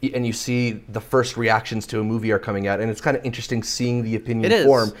like, and you see the first reactions to a movie are coming out, and it's kind of interesting seeing the opinion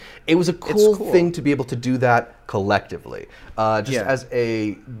form. It was a cool thing to be able to do that collectively, as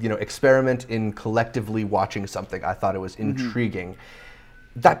a experiment in collectively watching something. I thought it was intriguing.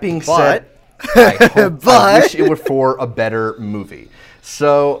 That being said, I wish it were for a better movie.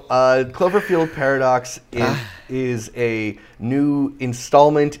 So, Cloverfield Paradox is a new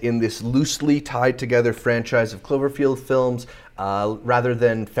installment in this loosely tied together franchise of Cloverfield films. Rather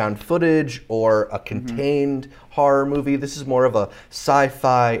than found footage or a contained horror movie, this is more of a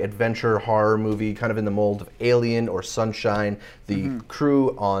sci-fi adventure horror movie, kind of in the mold of Alien or Sunshine. The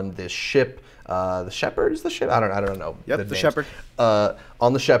crew on this ship, the Shepherd is the ship? I don't know. Yep, the Shepherd.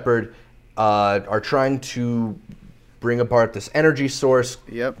 On the Shepherd, are trying to bring apart this energy source,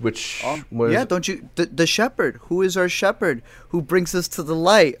 which was... don't you... The Shepherd. Who is our Shepherd? Who brings us to the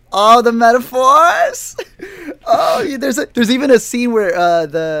light? Oh, the metaphors! There's even a scene where I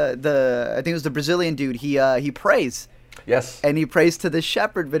think it was the Brazilian dude, he prays. Yes. And he prays to the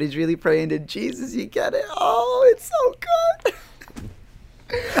Shepherd, but he's really praying to Jesus. You get it? Oh, it's so good.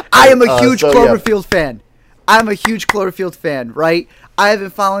 I am a huge Cloverfield fan. I'm a huge Cloverfield fan, right? I have been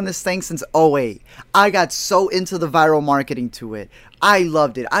following this thing since 2008. I got so into the viral marketing to it. I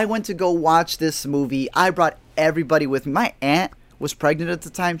loved it. I went to go watch this movie. I brought everybody with me. My aunt was pregnant at the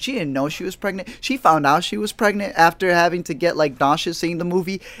time. She didn't know she was pregnant. She found out she was pregnant after having to get like nauseous seeing the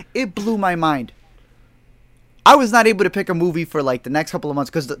movie. It blew my mind. I was not able to pick a movie for like the next couple of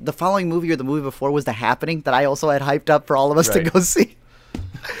months because the following movie or the movie before was The Happening that I also had hyped up for all of us to go see.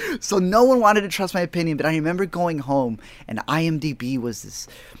 So no one wanted to trust my opinion, but I remember going home and IMDb was this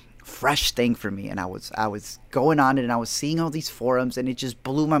fresh thing for me, and I was going on it and I was seeing all these forums, and it just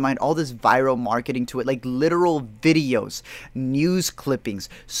blew my mind. All this viral marketing to it, like literal videos, news clippings,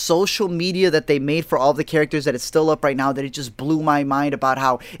 social media that they made for all the characters that it's still up right now, that it just blew my mind about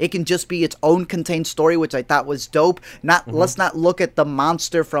how it can just be its own contained story, which I thought was dope. Let's not look at the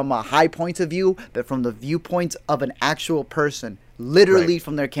monster from a high point of view, but from the viewpoint of an actual person, literally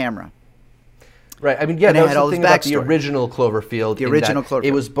from their camera. Right. I mean, that was the thing about the original Cloverfield. The original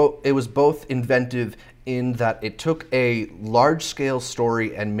Cloverfield. It was both inventive in that it took a large-scale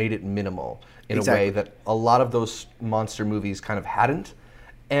story and made it minimal in a way that a lot of those monster movies kind of hadn't.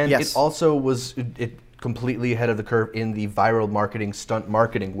 And it also was completely ahead of the curve in the viral marketing, stunt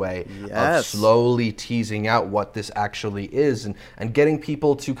marketing way of slowly teasing out what this actually is and getting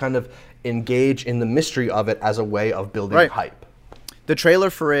people to kind of engage in the mystery of it as a way of building hype. The trailer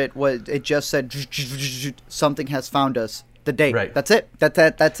for it just said something has found us. The date. Right. That's it.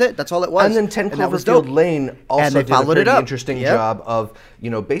 That's it. That's all it was. And then 10 Cloverfield Lane also did a pretty interesting job of,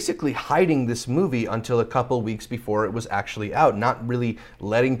 basically hiding this movie until a couple weeks before it was actually out, not really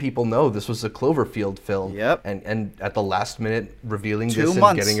letting people know this was a Cloverfield film. And at the last minute revealing this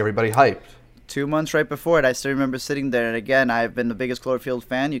and getting everybody hyped. 2 months right before it, I still remember sitting there. And again, I've been the biggest Cloverfield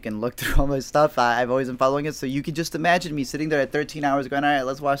fan. You can look through all my stuff. I've always been following it. So you can just imagine me sitting there at 13 hours going, all right,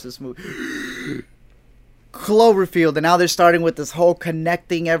 let's watch this movie. Cloverfield. And now they're starting with this whole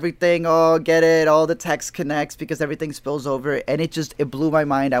connecting everything. Oh, get it. All the text connects because everything spills over. And it blew my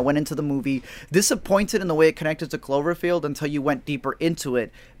mind. I went into the movie disappointed in the way it connected to Cloverfield until you went deeper into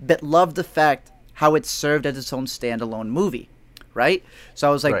it. But loved the fact how it served as its own standalone movie. Right? So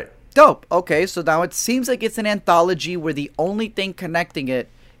I was like, dope. Okay, so now it seems like it's an anthology where the only thing connecting it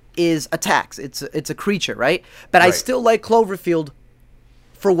is attacks. It's a creature, right? But I still like Cloverfield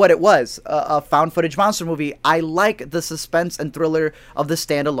for what it was, a found footage monster movie. I like the suspense and thriller of the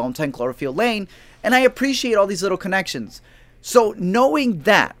standalone 10 Cloverfield Lane, and I appreciate all these little connections. So knowing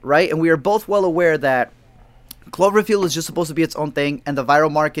that, right, and we are both well aware that Cloverfield is just supposed to be its own thing, and the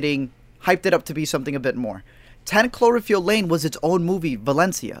viral marketing hyped it up to be something a bit more. 10 Cloverfield Lane was its own movie,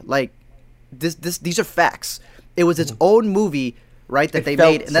 Valencia. Like, these are facts. It was its own movie, right, that they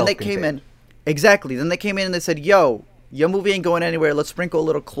made, and then they came in. Exactly. Then they came in and they said, yo, your movie ain't going anywhere. Let's sprinkle a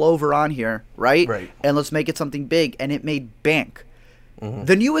little Clover on here, right? And let's make it something big. And it made bank.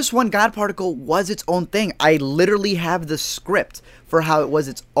 The newest one, God Particle, was its own thing. I literally have the script for how it was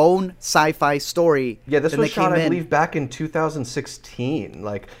its own sci-fi story. Yeah, this was shot, I believe, back in 2016.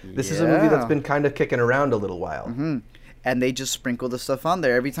 Like, this is a movie that's been kind of kicking around a little while. And they just sprinkle the stuff on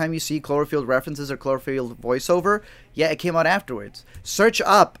there. Every time you see Cloverfield references or Cloverfield voiceover, yeah, it came out afterwards. Search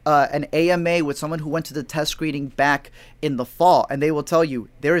up an AMA with someone who went to the test screening back in the fall, and they will tell you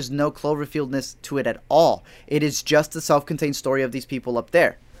there is no Cloverfieldness to it at all. It is just the self-contained story of these people up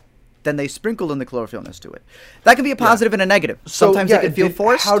there. Then they sprinkled in the Cloverfieldness to it. That can be a positive and a negative. Sometimes it can feel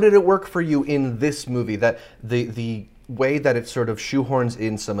forced. How did it work for you in this movie, that the way that it sort of shoehorns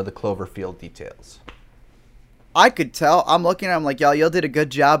in some of the Cloverfield details? I could tell. I'm looking at it, I'm like, y'all did a good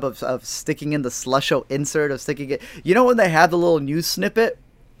job of sticking in the Slusho insert, of sticking it. You know when they have the little news snippet?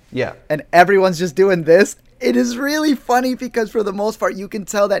 Yeah. And everyone's just doing this? It is really funny because for the most part, you can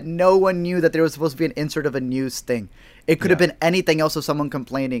tell that no one knew that there was supposed to be an insert of a news thing. It could have been anything else of someone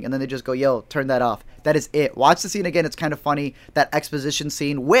complaining, and then they just go, yo, turn that off. That is it. Watch the scene again. It's kind of funny. That exposition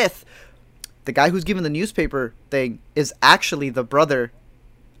scene with the guy who's giving the newspaper thing is actually the brother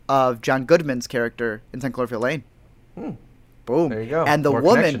of John Goodman's character in 10 Cloverfield Lane. Boom. There you go. And the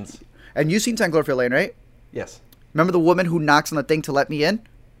woman, and you've seen 10 Cloverfield Lane, right? Yes. Remember the woman who knocks on the thing to let me in?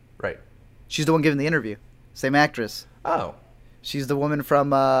 Right. She's the one giving the interview. Same actress. Oh. She's the woman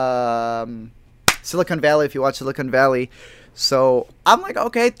from Silicon Valley, if you watch Silicon Valley. So I'm like,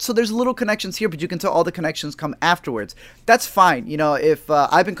 okay, so there's little connections here, but you can tell all the connections come afterwards. That's fine. You know, if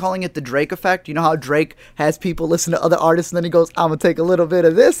I've been calling it the Drake effect. You know how Drake has people listen to other artists and then he goes, I'm going to take a little bit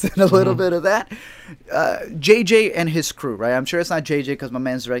of this and a little bit of that. JJ and his crew, right? I'm sure it's not JJ because my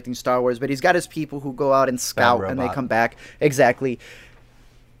man's directing Star Wars, but he's got his people who go out and scout and they come back. Exactly.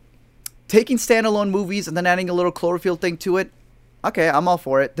 Taking standalone movies and then adding a little Cloverfield thing to it. Okay, I'm all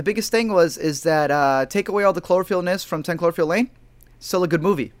for it. The biggest thing is that take away all the Cloverfieldness from 10 Cloverfield Lane, still a good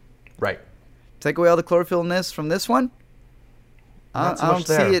movie. Right. Take away all the Cloverfieldness from this one, I don't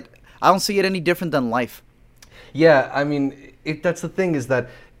see it. I don't see it any different than Life. Yeah, I mean, that's the thing, is that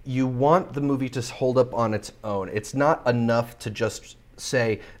you want the movie to hold up on its own. It's not enough to just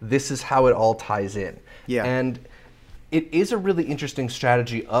say, this is how it all ties in. Yeah. And it is a really interesting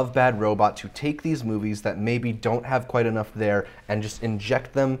strategy of Bad Robot to take these movies that maybe don't have quite enough there and just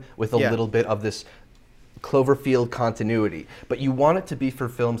inject them with a little bit of this Cloverfield continuity. But you want it to be for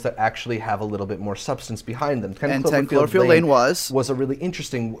films that actually have a little bit more substance behind them. 10 Cloverfield Lane was a really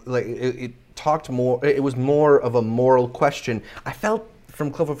interesting, like, it talked more, it was more of a moral question. I felt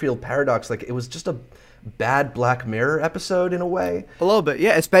from Cloverfield Paradox like it was just a bad Black Mirror episode in a way. A little bit,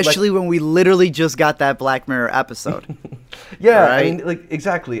 yeah, especially when we literally just got that Black Mirror episode. Yeah, right? I mean, like,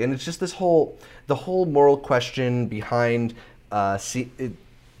 exactly. And it's just the whole moral question behind the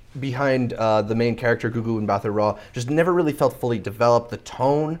main character, Gugu Mbatha Raw, just never really felt fully developed. The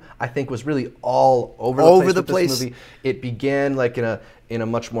tone, I think, was really all over the place with this movie. It began like in a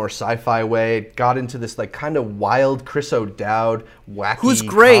much more sci-fi way. It got into this like kind of wild Chris O'Dowd wacky Who's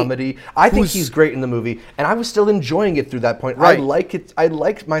great. comedy. I think he's great in the movie, and I was still enjoying it through that point. Right. I like it. I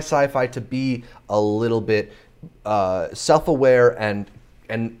liked my sci-fi to be a little bit self-aware and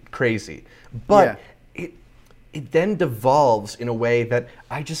crazy, but it then devolves in a way that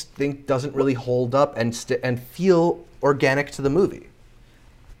I just think doesn't really hold up and feel organic to the movie.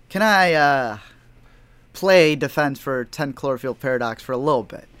 Can I play defense for 10 Cloverfield Paradox for a little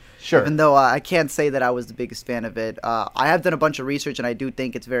bit? Sure. Even though I can't say that I was the biggest fan of it. I have done a bunch of research, and I do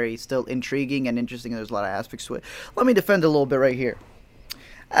think it's very still intriguing and interesting. There's a lot of aspects to it. Let me defend a little bit right here.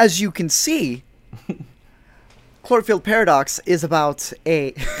 as you can see, Cloverfield Paradox is about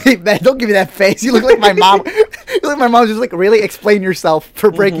a... Man, don't give me that face. You look like my mom. You look like my mom. Just like, really explain yourself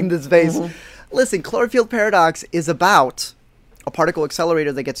for breaking this vase. Listen, Cloverfield Paradox is about a particle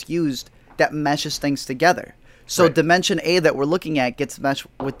accelerator that gets used that meshes things together. So dimension A that we're looking at gets meshed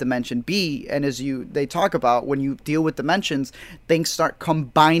with dimension B, and as they talk about, when you deal with dimensions, things start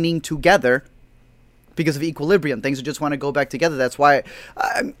combining together because of equilibrium. Things just want to go back together. That's why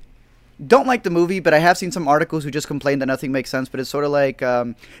I don't like the movie, but I have seen some articles who just complain that nothing makes sense. But it's sort of like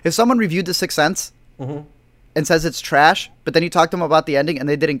if someone reviewed The Sixth Sense and says it's trash, but then you talk to them about the ending and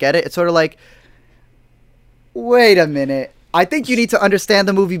they didn't get it, it's sort of like, wait a minute. I think you need to understand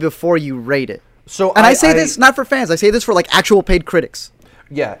the movie before you rate it. So I say this not for fans. I say this for like actual paid critics.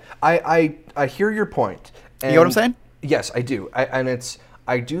 Yeah, I hear your point. And you know what I'm saying? Yes, I do.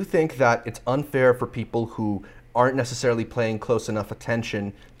 I do think that it's unfair for people who aren't necessarily paying close enough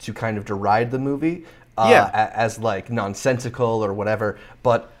attention to kind of deride the movie as like nonsensical or whatever.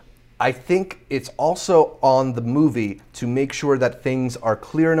 But I think it's also on the movie to make sure that things are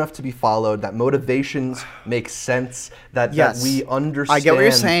clear enough to be followed, that motivations make sense, that we understand I get what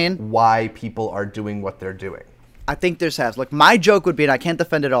you're saying. Why people are doing what they're doing. I think there's halves. Look, my joke would be, and I can't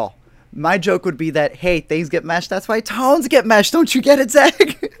defend it all, my joke would be that, hey, things get meshed. That's why tones get meshed. Don't you get it, Zach?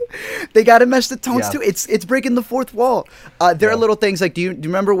 They got to mesh the tones too. It's breaking the fourth wall. There are little things like, do you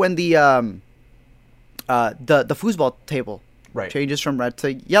remember when the foosball table changes from red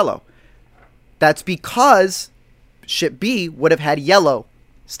to yellow? That's because ship B would have had yellow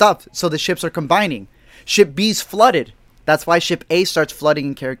stuff, so the ships are combining. Ship B's flooded. That's why ship A starts flooding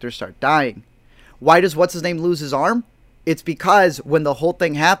and characters start dying. Why does what's-his-name lose his arm? It's because when the whole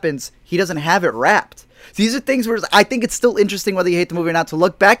thing happens, he doesn't have it wrapped. These are things where I think it's still interesting, whether you hate the movie or not, to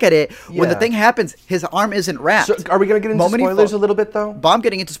look back at it. When the thing happens, his arm isn't wrapped. So are we going to get into spoilers a little bit, though? But I'm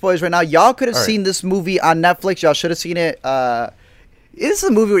getting into spoilers right now. Y'all could have seen this movie on Netflix. Y'all should have seen it. This is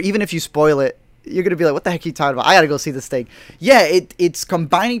a movie where even if you spoil it, you're going to be like, what the heck are you talking about? I got to go see this thing. Yeah, it's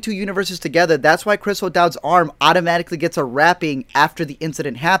combining two universes together. That's why Chris O'Dowd's arm automatically gets a wrapping after the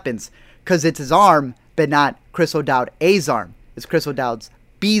incident happens. Because it's his arm, but not Chris O'Dowd A's arm. It's Chris O'Dowd's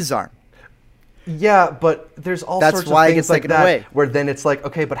B's arm. Yeah, but there's all sorts of things like that where then it's like,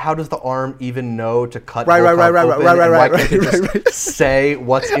 okay, but how does the arm even know to cut Volkov open? Why can't it just say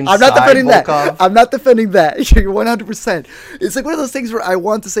what's inside Volkov? I'm not defending that. You're 100%. It's like one of those things where I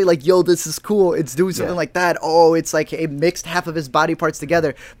want to say like, yo, this is cool. It's doing something like that. Oh, it's like it mixed half of his body parts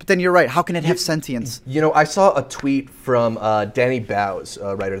together. But then you're right. How can it have sentience? You know, I saw a tweet from Danny Bowes,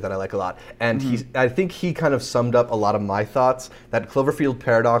 a writer that I like a lot. And I think he kind of summed up a lot of my thoughts that Cloverfield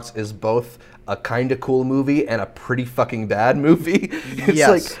Paradox is both a kind of cool movie and a pretty fucking bad movie. It's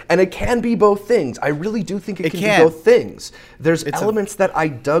like, and it can be both things. I really do think it can be both things. There's elements that I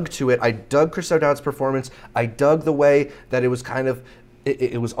dug to it. I dug Chris O'Dowd's performance. I dug the way that it was kind of,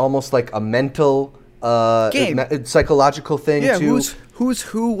 it was almost like a mental, psychological thing too. Who's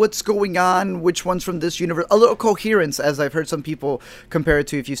who, what's going on, which one's from this universe. A little coherence, as I've heard some people compare it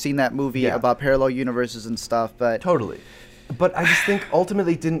to, if you've seen that movie about parallel universes and stuff. But totally. But I just think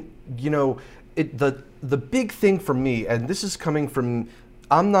ultimately the big thing for me, and this is coming from,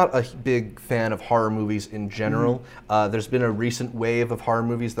 I'm not a big fan of horror movies in general. There's been a recent wave of horror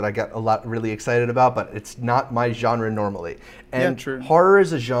movies that I got really excited about, but it's not my genre normally. And horror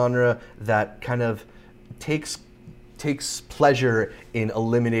is a genre that kind of takes pleasure in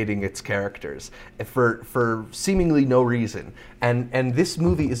eliminating its characters for seemingly no reason. And this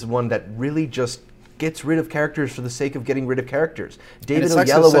movie is one that really just gets rid of characters for the sake of getting rid of characters. David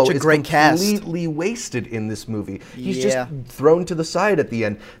Oyelowo is completely wasted in this movie. He's just thrown to the side at the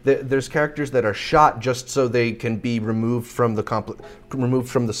end. There's characters that are shot just so they can be removed from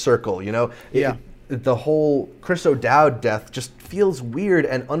the circle. You know, the whole Chris O'Dowd death just feels weird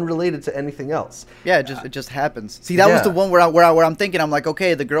and unrelated to anything else. Yeah, it just happens. See, that was the one where I'm thinking, I'm like,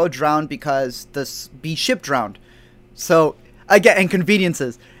 okay, the girl drowned because the B ship drowned. So again,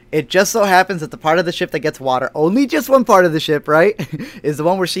 inconveniences. It just so happens that the part of the ship that gets water, only just one part of the ship, right, is the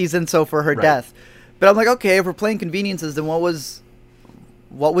one where she's in for her death. But I'm like, okay, if we're playing conveniences, then what was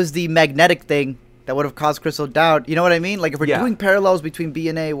the magnetic thing that would have caused Chris O'Dowd? You know what I mean? Like, if we're doing parallels between B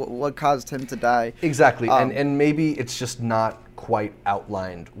and A, what caused him to die? Exactly, and maybe it's just not quite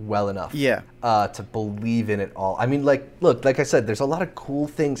outlined well enough to believe in it all. I mean, like I said, there's a lot of cool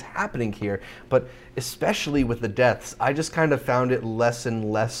things happening here, but especially with the deaths, I just kind of found it less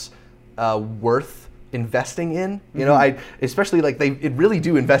and less worth investing in. You know, especially like it really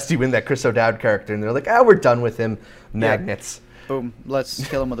do invest you in that Chris O'Dowd character, and they're like, we're done with him. Magnets. Boom. Let's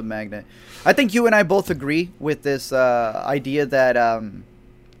kill him with a magnet. I think you and I both agree with this idea that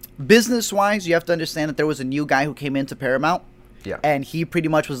business-wise, you have to understand that there was a new guy who came into Paramount. Yeah. And he pretty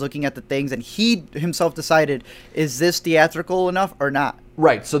much was looking at the things, and he himself decided, is this theatrical enough or not?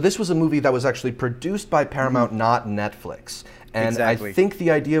 Right. So this was a movie that was actually produced by Paramount, not Netflix. And Exactly. I think the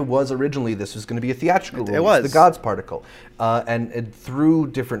idea was originally this was going to be a theatrical release, It was. The God's Particle. And through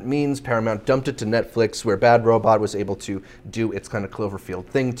different means, Paramount dumped it to Netflix, where Bad Robot was able to do its kind of Cloverfield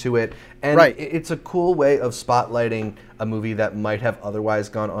thing to it. And Right. it's a cool way of spotlighting a movie that might have otherwise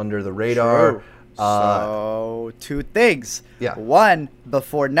gone under the radar. True. So, two things. Yeah. One,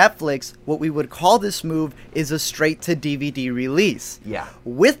 before Netflix, what we would call this move is a straight-to-DVD release. Yeah.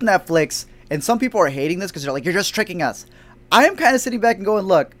 With Netflix, and some people are hating this because they're like, you're just tricking us. I am kind of sitting back and going,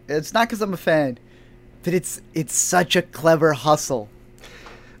 look, it's not because I'm a fan, but it's such a clever hustle.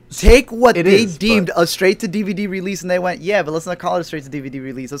 Take what they deemed a straight-to-DVD release, and they went, yeah, but let's not call it a straight-to-DVD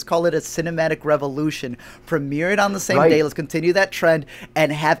release. Let's call it a cinematic revolution. Premiere it on the same day. Let's continue that trend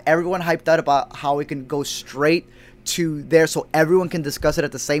and have everyone hyped out about how it can go straight to there so everyone can discuss it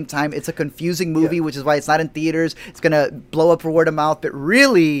at the same time. It's a confusing movie, which is why it's not in theaters. It's going to blow up for word of mouth, but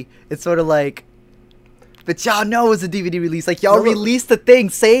really, it's sort of like... But y'all know it's a DVD release. Like, y'all released the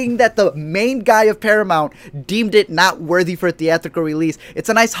thing saying that the main guy of Paramount deemed it not worthy for a theatrical release. It's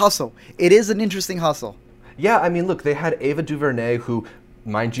a nice hustle. It is an interesting hustle. Yeah, I mean, look, they had Ava DuVernay, who,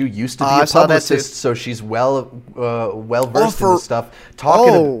 mind you, used to be a publicist, so she's well versed in this stuff.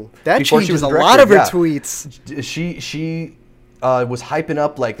 That changes a lot of her tweets. She was hyping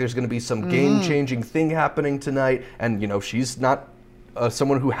up like there's going to be some game-changing thing happening tonight, and she's not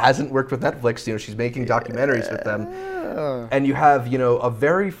someone who hasn't worked with Netflix. She's making documentaries with them, and you have a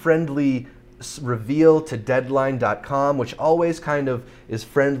very friendly reveal to Deadline.com, which always kind of is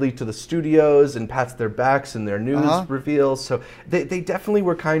friendly to the studios and pats their backs in their news reveals. So they definitely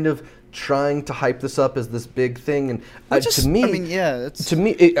were kind of trying to hype this up as this big thing. And to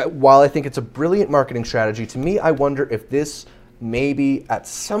me, while I think it's a brilliant marketing strategy, to me, I wonder if this maybe at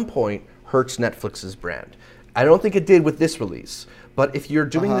some point hurts Netflix's brand. I don't think it did with this release, but if you're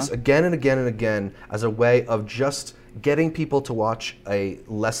doing this again and again and again as a way of just getting people to watch a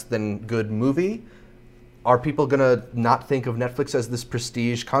less than good movie, are people going to not think of Netflix as this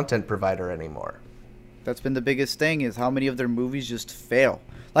prestige content provider anymore? That's been the biggest thing, is how many of their movies just fail.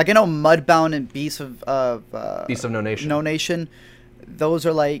 Like, I know Mudbound and Beasts of No Nation, those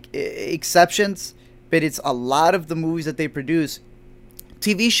are like exceptions, but it's a lot of the movies that they produce.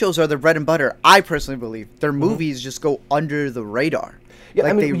 TV shows are their bread and butter. I personally believe their movies just go under the radar. Yeah,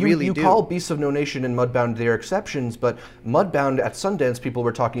 like, I mean, they really you do. call Beasts of No Nation and Mudbound their exceptions, but Mudbound at Sundance, people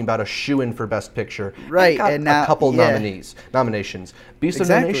were talking about a shoe-in for Best Picture. Right, it got and now, a couple nominations. Beasts of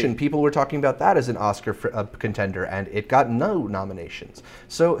No Nation, people were talking about that as an Oscar contender, and it got no nominations.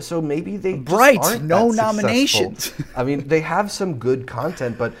 So maybe they just aren't no that nominations. successful. I mean, they have some good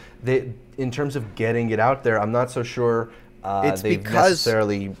content, but in terms of getting it out there, I'm not so sure they've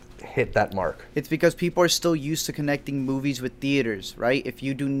necessarily hit that mark. It's because people are still used to connecting movies with theaters, right? If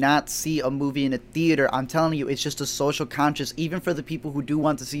you do not see a movie in a theater, I'm telling you, it's just a social conscious. Even for the people who do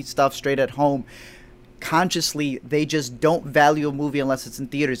want to see stuff straight at home, consciously, they just don't value a movie unless it's in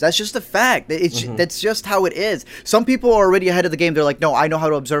theaters. That's just a fact. That's just how it is. Some people are already ahead of the game. They're like, no, I know how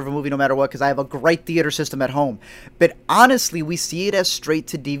to observe a movie no matter what because I have a great theater system at home. But honestly, we see it as straight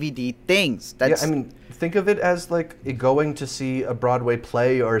to DVD things. I mean, think of it as like going to see a Broadway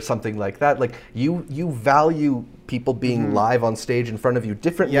play or something like that. Like you value people being live on stage in front of you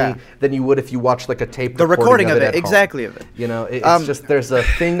differently than you would if you watched like a tape recording of it exactly of it. It's just there's a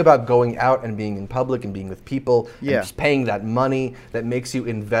thing about going out and being in public and being with people and just paying that money that makes you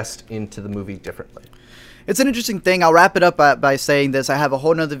invest into the movie differently. It's an interesting thing. I'll wrap it up by saying this. I have a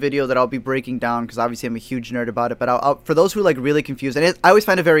whole nother video that I'll be breaking down because obviously I'm a huge nerd about it. But for those who are like really confused, and I always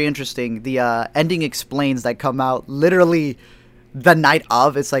find it very interesting, the ending explains that come out literally the night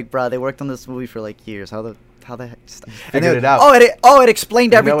of. It's like, bruh, they worked on this movie for like years. How the heck? Figured it out. It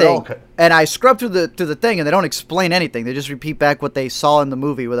explained everything. And I scrubbed through the thing, and they don't explain anything. They just repeat back what they saw in the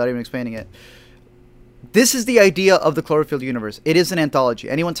movie without even explaining it. This is the idea of the Cloverfield universe. It is an anthology.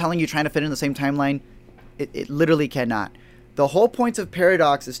 Anyone telling you trying to fit in the same timeline, it literally cannot. The whole point of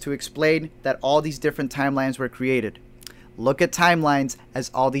Paradox is to explain that all these different timelines were created. Look at timelines as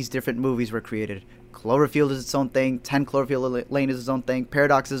all these different movies were created. Cloverfield is its own thing. 10 Cloverfield Lane is its own thing.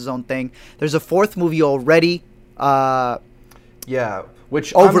 Paradox is its own thing. There's a fourth movie already. Which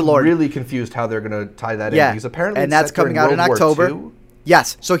Overlord. I'm really confused how they're going to tie that in. Because apparently and that's coming out in October.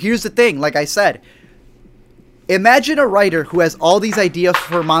 Yes. So here's the thing. Like I said, imagine a writer who has all these ideas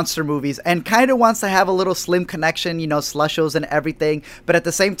for monster movies and kind of wants to have a little slim connection, slushos and everything, but at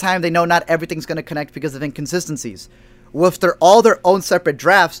the same time, they know not everything's going to connect because of inconsistencies. Well, if they're all their own separate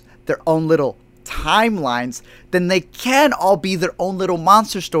drafts, their own little timelines, then they can all be their own little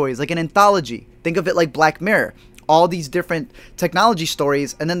monster stories, like an anthology. Think of it like Black Mirror. All these different technology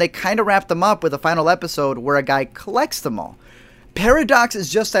stories, and then they kind of wrap them up with a final episode where a guy collects them all. Paradox is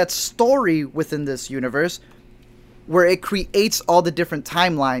just that story within this universe where it creates all the different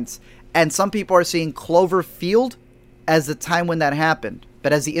timelines, and some people are seeing Cloverfield as the time when that happened.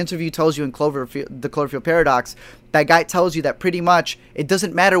 But as the interview tells you in the Cloverfield Paradox, that guy tells you that pretty much it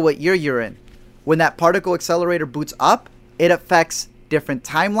doesn't matter what year you're in. When that particle accelerator boots up, it affects different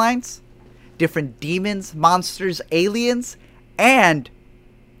timelines, different demons, monsters, aliens, and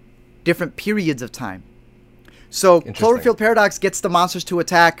different periods of time. So Cloverfield Paradox gets the monsters to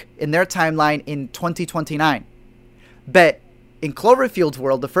attack in their timeline in 2029. But in Cloverfield's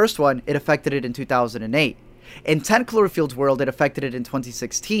world, the first one, it affected it in 2008. In 10 Cloverfield's world, it affected it in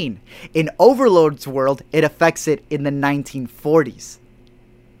 2016. In Overlord's world, it affects it in the 1940s.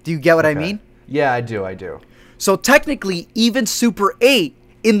 Do you get what I mean? Yeah, I do. So technically, even Super 8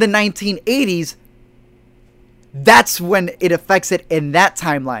 in the 1980s, that's when it affects it in that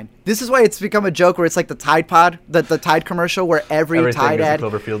timeline. This is why it's become a joke where it's like the Tide Pod, the Tide commercial where everything Tide ad.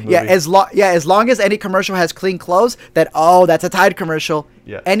 Cloverfield movie. As long as any commercial has clean clothes, that's a Tide commercial.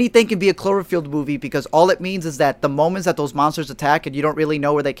 Yeah. Anything can be a Cloverfield movie because all it means is that the moments that those monsters attack and you don't really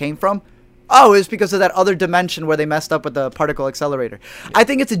know where they came from, it's because of that other dimension where they messed up with the particle accelerator. Yeah. I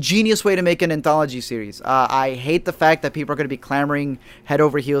think it's a genius way to make an anthology series. I hate the fact that people are going to be clamoring head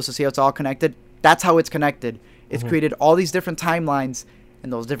over heels to see how it's all connected. That's how it's connected. It's created all these different timelines,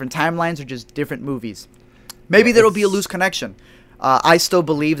 and those different timelines are just different movies. Maybe there will be a loose connection. I still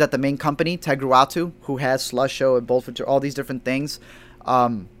believe that the main company, Tegrauatu, who has Slush Show and Both all these different things,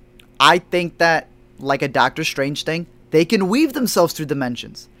 I think that, like a Doctor Strange thing, they can weave themselves through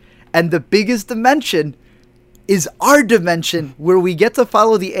dimensions. And the biggest dimension is our dimension, where we get to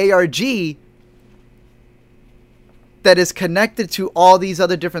follow the ARG that is connected to all these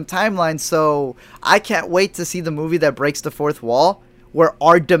other different timelines. So I can't wait to see the movie that breaks the fourth wall, where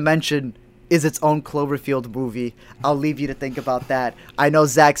our dimension is its own Cloverfield movie. I'll leave you to think about that. I know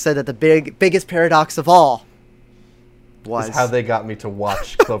Zach said that the biggest paradox of all was how they got me to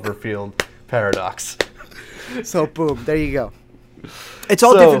watch Cloverfield Paradox. So boom, there you go. It's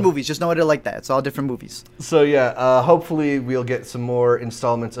all different movies. Just know it like that. It's all different movies. So yeah, hopefully we'll get some more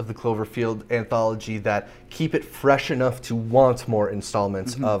installments of the Cloverfield anthology that keep it fresh enough to want more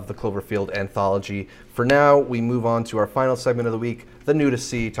installments of the Cloverfield anthology. For now, we move on to our final segment of the week, the new to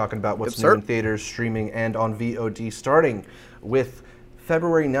see, talking about what's new in theaters, streaming, and on VOD, starting with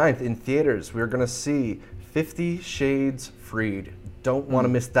February 9th in theaters. We're going to see 50 Shades Freed. Don't want to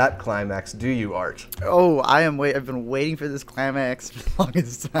miss that climax, do you, Art? Oh, I've been waiting for this climax for the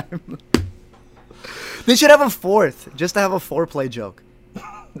longest time. They should have a fourth, just to have a foreplay joke.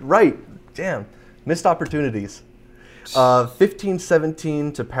 Right. Damn. Missed opportunities.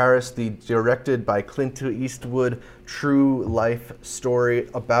 1517 to Paris, directed by Clint Eastwood, true life story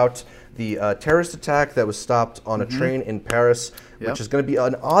about the terrorist attack that was stopped on a train in Paris, which is going to be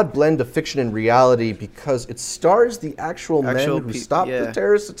an odd blend of fiction and reality because it stars the actual men who stopped the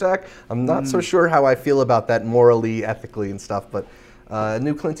terrorist attack. I'm not so sure how I feel about that morally, ethically, and stuff, but a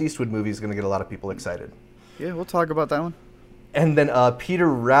new Clint Eastwood movie is going to get a lot of people excited. Yeah, we'll talk about that one. And then Peter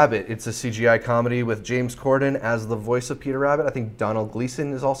Rabbit. It's a CGI comedy with James Corden as the voice of Peter Rabbit. I think Donald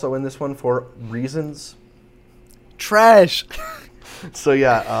Gleason is also in this one for reasons. Trash. So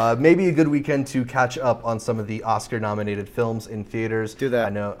yeah, maybe a good weekend to catch up on some of the Oscar-nominated films in theaters. Do that.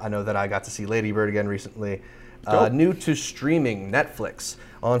 I know that I got to see Lady Bird again recently. New to streaming, Netflix.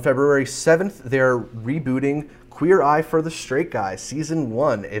 On February 7th, they're rebooting Queer Eye for the Straight Guy, Season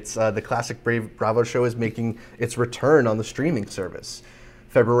 1. It's the classic Bravo show is making its return on the streaming service.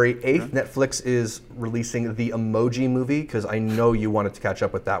 February 8th, Netflix is releasing the Emoji Movie, because I know you wanted to catch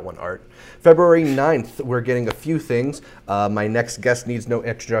up with that one, Art. February 9th, we're getting a few things. My Next Guest Needs No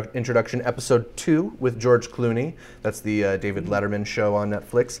Introduction, Episode 2 with George Clooney. That's the David Letterman show on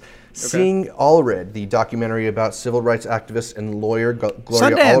Netflix. Seeing Allred, the documentary about civil rights activist and lawyer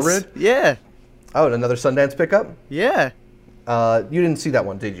Gloria Allred. Yeah. Oh, another Sundance pickup? Yeah. You didn't see that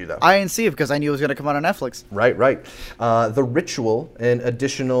one, did you, though? I didn't see it because I knew it was going to come out on Netflix. Right. The Ritual, an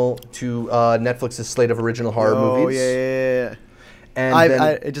additional to Netflix's slate of original horror movies. Yeah. And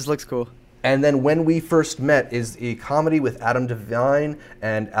it just looks cool. And then When We First Met is a comedy with Adam Devine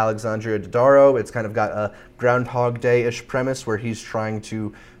and Alexandria Daddario. It's kind of got a Groundhog Day-ish premise where he's trying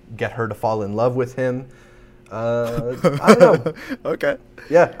to get her to fall in love with him. I don't know. Okay.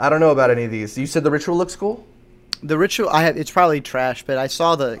 Yeah, I don't know about any of these. You said The Ritual looks cool? The Ritual, it's probably trash, but I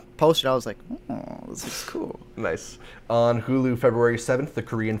saw the poster. I was like, oh, this is cool. Nice. On Hulu, February 7th, the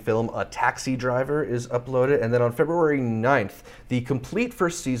Korean film A Taxi Driver is uploaded. And then on February 9th, the complete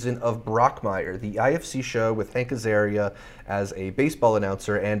first season of Brockmire, the IFC show with Hank Azaria as a baseball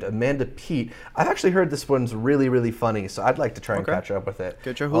announcer and Amanda Peet. I've actually heard this one's really, really funny, so I'd like to try and catch up with it.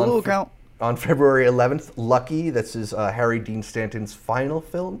 Get your Hulu account. On February 11th, Lucky, this is Harry Dean Stanton's final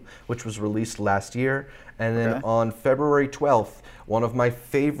film, which was released last year. And then on February 12th, one of my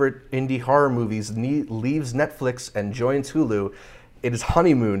favorite indie horror movies leaves Netflix and joins Hulu. It is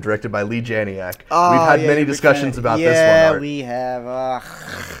Honeymoon, directed by Lee Janiak. Oh, We've had many discussions about this one, Yeah, Art. we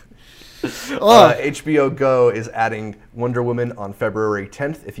have. HBO Go is adding Wonder Woman on February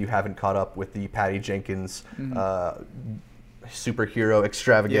 10th, if you haven't caught up with the Patty Jenkins superhero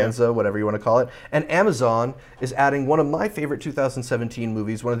extravaganza, whatever you want to call it. And Amazon is adding one of my favorite 2017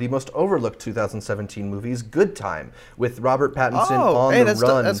 movies, one of the most overlooked 2017 movies, Good Time, with Robert Pattinson on the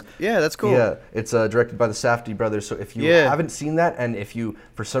run. That's cool. Yeah, it's directed by the Safdie brothers. So if you haven't seen that, and if you,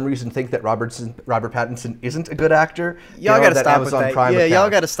 for some reason, think that Robert Pattinson isn't a good actor, y'all gotta stop Amazon with that. Prime account. Y'all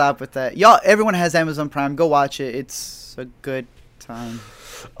gotta stop with that. Everyone has Amazon Prime. Go watch it. It's a good time.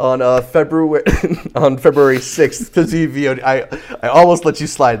 On February 6th, to see VOD, I almost let you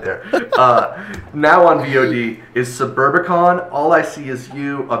slide there. Now on VOD is Suburbicon, All I See Is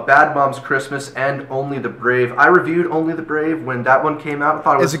You, A Bad Mom's Christmas, and Only the Brave. I reviewed Only the Brave when that one came out. I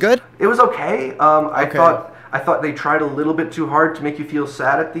thought Is it good? It was okay. I thought they tried a little bit too hard to make you feel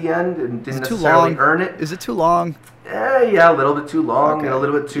sad at the end and didn't necessarily earn it. Is it too long? Yeah, a little bit too long and a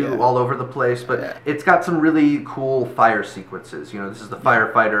little bit too all over the place, but it's got some really cool fire sequences. You know, this is the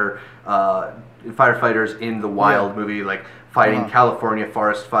firefighters in the Wild movie, like fighting California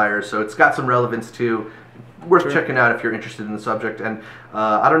forest fires, so it's got some relevance too. Worth checking out if you're interested in the subject. And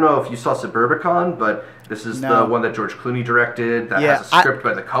I don't know if you saw Suburbicon, but this is the one that George Clooney directed that has a script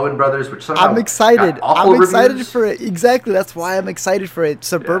by the Coen brothers, which somehow I'm excited. I'm excited for it. Exactly. That's why I'm excited for it.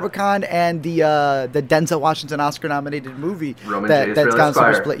 Suburbicon and the Denzel Washington Oscar-nominated movie that's gone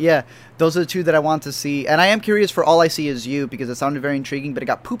super split. Yeah, those are the two that I want to see. And I am curious for All I See Is You because it sounded very intriguing, but it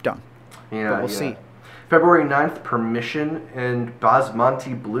got pooped on. Yeah, but we'll see. February 9th, Permission and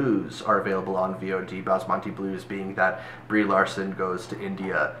Basmati Blues are available on VOD. Basmati Blues being that Brie Larson goes to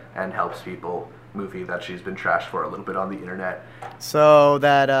India and helps people movie that she's been trashed for a little bit on the internet. So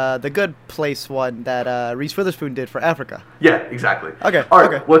that the Good Place one that Reese Witherspoon did for Africa. Yeah, exactly. Okay. All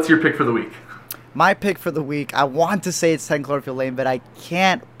right, what's your pick for the week? My pick for the week, I want to say it's 10 Cloverfield Lane, but I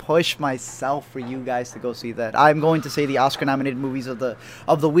can't push myself for you guys to go see that. I'm going to say the Oscar-nominated movies of the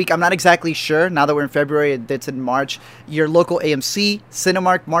week. I'm not exactly sure. Now that we're in February, it's in March. Your local AMC,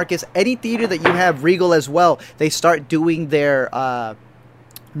 Cinemark, Marcus, any theater that you have, Regal as well, they start doing their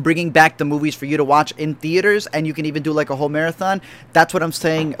bringing back the movies for you to watch in theaters, and you can even do like a whole marathon. That's what I'm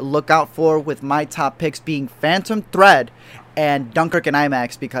saying. Look out for with my top picks being Phantom Thread and Dunkirk in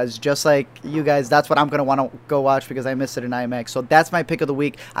IMAX, because just like you guys, that's what I'm going to want to go watch because I missed it in IMAX. So that's my pick of the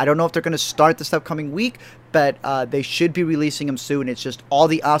week. I don't know if they're going to start this upcoming week, but they should be releasing them soon. It's just all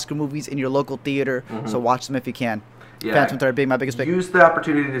the Oscar movies in your local theater, so watch them if you can. Yeah. Phantom Thread being my biggest pick. Use the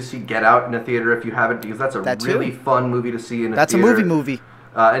opportunity to see Get Out in a theater if you haven't, because that's a really fun movie to see in a theater. That's a movie.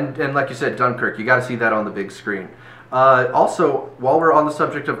 And like you said, Dunkirk, you got to see that on the big screen. Also, while we're on the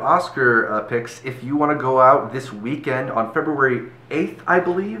subject of Oscar picks, if you want to go out this weekend on February 8th, I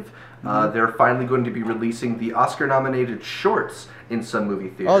believe, they're finally going to be releasing the Oscar-nominated shorts in some movie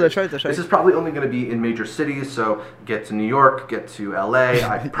theaters. Oh, that's right. This is probably only going to be in major cities, so get to New York, get to LA.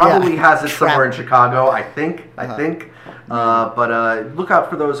 I probably has it somewhere in Chicago, I think. But look out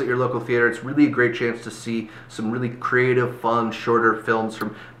for those at your local theater. It's really a great chance to see some really creative, fun, shorter films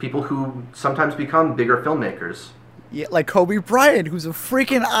from people who sometimes become bigger filmmakers. Yeah, like Kobe Bryant, who's a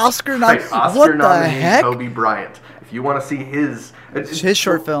freaking Oscar nominee. What the heck? Kobe Bryant. If you want to see his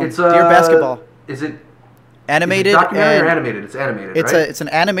short film, Dear Basketball. Is it animated? Is it documentary or animated? It's animated, right? It's an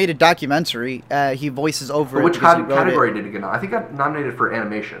animated documentary. He voices over it. Which category did it get? I think I got nominated for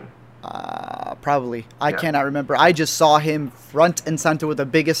animation. Probably. I cannot remember. I just saw him front and center with the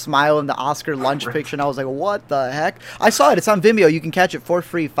biggest smile in the Oscar lunch picture, and I was like, what the heck? I saw it. It's on Vimeo. You can catch it for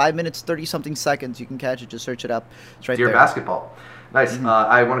free. 5 minutes, 30-something seconds. You can catch it. Just search it up. It's right there. Dear Basketball. Nice.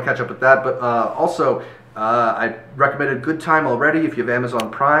 I want to catch up with that, but also... I recommended Good Time already if you have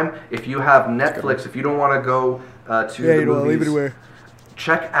Amazon Prime. If you have Netflix, if you don't want to go to the movies,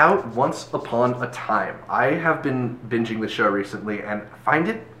 check out Once Upon a Time. I have been binging the show recently and find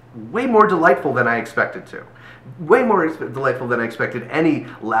it way more delightful than I expected to. Way more delightful than I expected any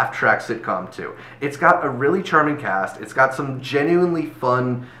laugh track sitcom to. It's got a really charming cast. It's got some genuinely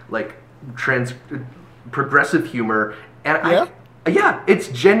fun, like, progressive humor, and Yeah? yeah, it's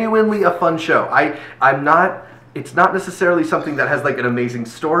genuinely a fun show. I'm not. It's not necessarily something that has like an amazing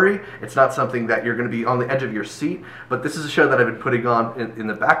story. It's not something that you're going to be on the edge of your seat. But this is a show that I've been putting on in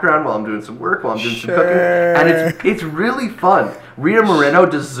the background while I'm doing some work, while I'm doing some cooking, and it's really fun. Rita Moreno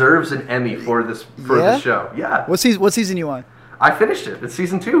deserves an Emmy for this show. Yeah. What season you on? I finished it. It's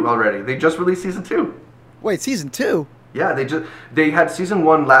season 2 already. They just released season 2. Wait, season 2? Yeah, they had season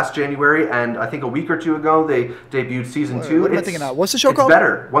 1 last January, and I think a week or two ago they debuted season 2. What am I thinking of? What's the show called? It's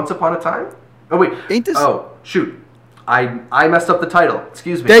better. Once Upon a Time. Oh wait. Ain't this? Oh shoot. I messed up the title.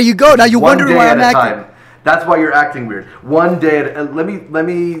 Excuse me. There you go. Now you're wondering why I'm acting. Time. That's why you're acting weird. One day at let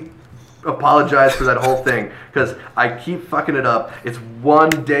me apologize for that whole thing because I keep fucking it up. It's one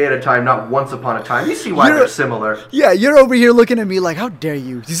day at a time, not once upon a time. You see why they're similar. Yeah, you're over here looking at me like, how dare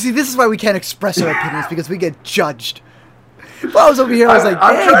you? You see, this is why we can't express our opinions because we get judged. If I was over here, I was like,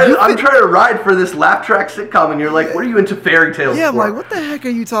 I'm trying to ride for this laugh track sitcom, and you're like, what are you into fairy tales Yeah, I'm for? like, what the heck are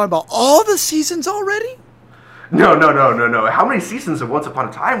you talking about? All the seasons already? No. How many seasons of Once Upon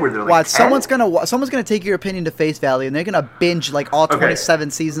a Time were there? Like What? 10? Someone's gonna take your opinion to face value, and they're gonna binge like all 27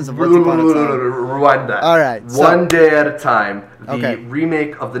 seasons of Once Upon a Time. Rewind that. All right. One Day at a Time, the Okay.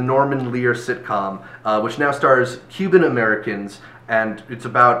 remake of the Norman Lear sitcom, which now stars Cuban Americans, and it's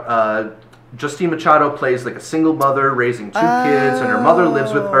about Justine Machado plays like a single mother raising 2 kids, and her mother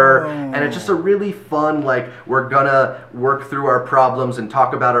lives with her, and it's just a really fun, like, we're gonna work through our problems and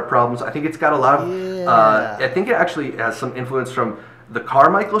talk about our problems. I think it's got a lot of, I think it actually has some influence from The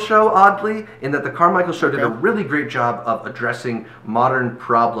Carmichael Show, oddly, in that The Carmichael Show did a really great job of addressing modern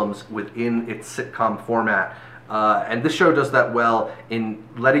problems within its sitcom format. And this show does that well in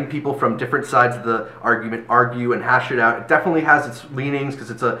letting people from different sides of the argument argue and hash it out. It definitely has its leanings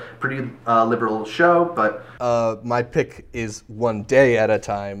because it's a pretty liberal show, but... my pick is One Day at a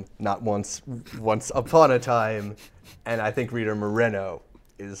Time, not Once Upon a Time. And I think Rita Moreno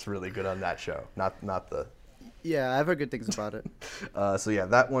is really good on that show, not the... Yeah, I've heard good things about it. So yeah,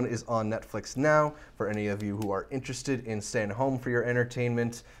 that one is on Netflix now for any of you who are interested in staying home for your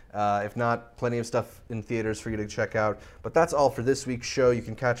entertainment. If not, plenty of stuff in theaters for you to check out. But that's all for this week's show. You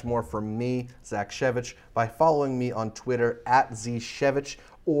can catch more from me, Zach Shevich, by following me on Twitter @ZShevich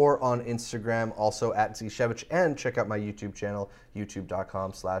or on Instagram, also @ZShevich, and check out my YouTube channel,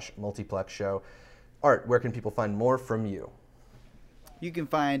 youtube.com/multiplexshow. Art, where can people find more from you? You can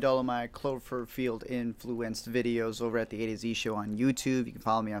find all of my Cloverfield influenced videos over at the A to Z Show on YouTube. You can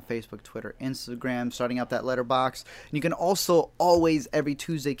follow me on Facebook, Twitter, Instagram, starting up that letterbox. And you can also always, every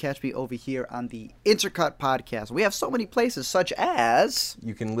Tuesday, catch me over here on the Intercut Podcast. We have so many places, such as...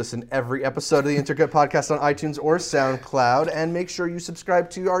 You can listen every episode of the Intercut Podcast on iTunes or SoundCloud, and make sure you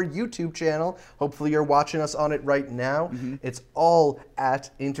subscribe to our YouTube channel. Hopefully you're watching us on it right now. It's all at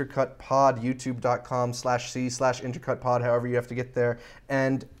Intercut Pod, youtube.com/c/Intercut Pod, however you have to get there.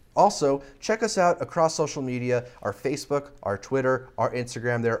 And also, check us out across social media, our Facebook, our Twitter, our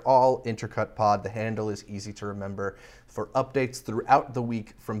Instagram. They're all Intercut Pod. The handle is easy to remember. For updates throughout the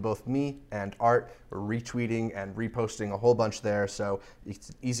week from both me and Art, we're retweeting and reposting a whole bunch there, so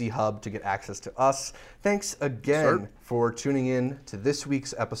it's an easy hub to get access to us. Thanks again for tuning in to this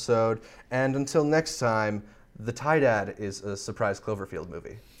week's episode, and until next time, The Tie Dad is a surprise Cloverfield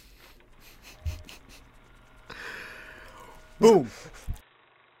movie. Boom.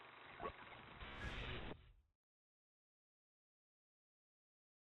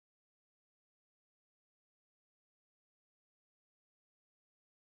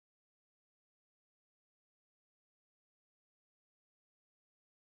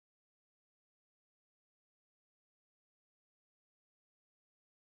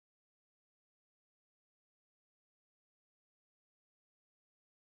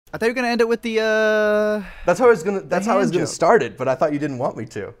 I thought you were gonna end it with the That's how I was gonna start it, but I thought you didn't want me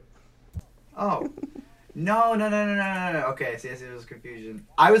to. Oh. No. Okay, see, it was confusion.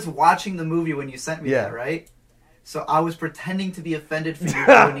 I was watching the movie when you sent me that, right? So I was pretending to be offended for you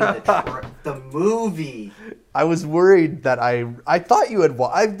ruining the movie. I was worried that I thought you had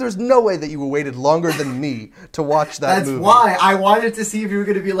there's no way that you waited longer than me to watch that movie. That's why I wanted to see if you were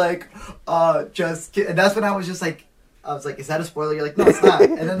gonna be like, just kidding. And that's when I was just like, is that a spoiler? You're like, no, it's not.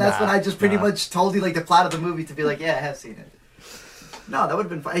 And then that's when I just pretty much told you like the plot of the movie to be like, yeah, I have seen it. No, that would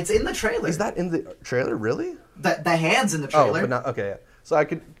have been fun. It's in the trailer. Is that in the trailer, really? The hand's in the trailer. Oh, but not, okay, yeah. So I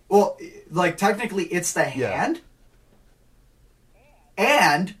could... Well, like, technically it's the hand.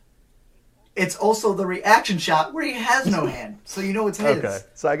 And it's also the reaction shot where he has no hand. So you know it's his. Okay,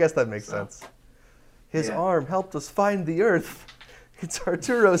 so I guess that makes sense. His arm helped us find the Earth. It's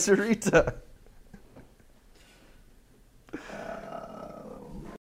Arturo Zurita.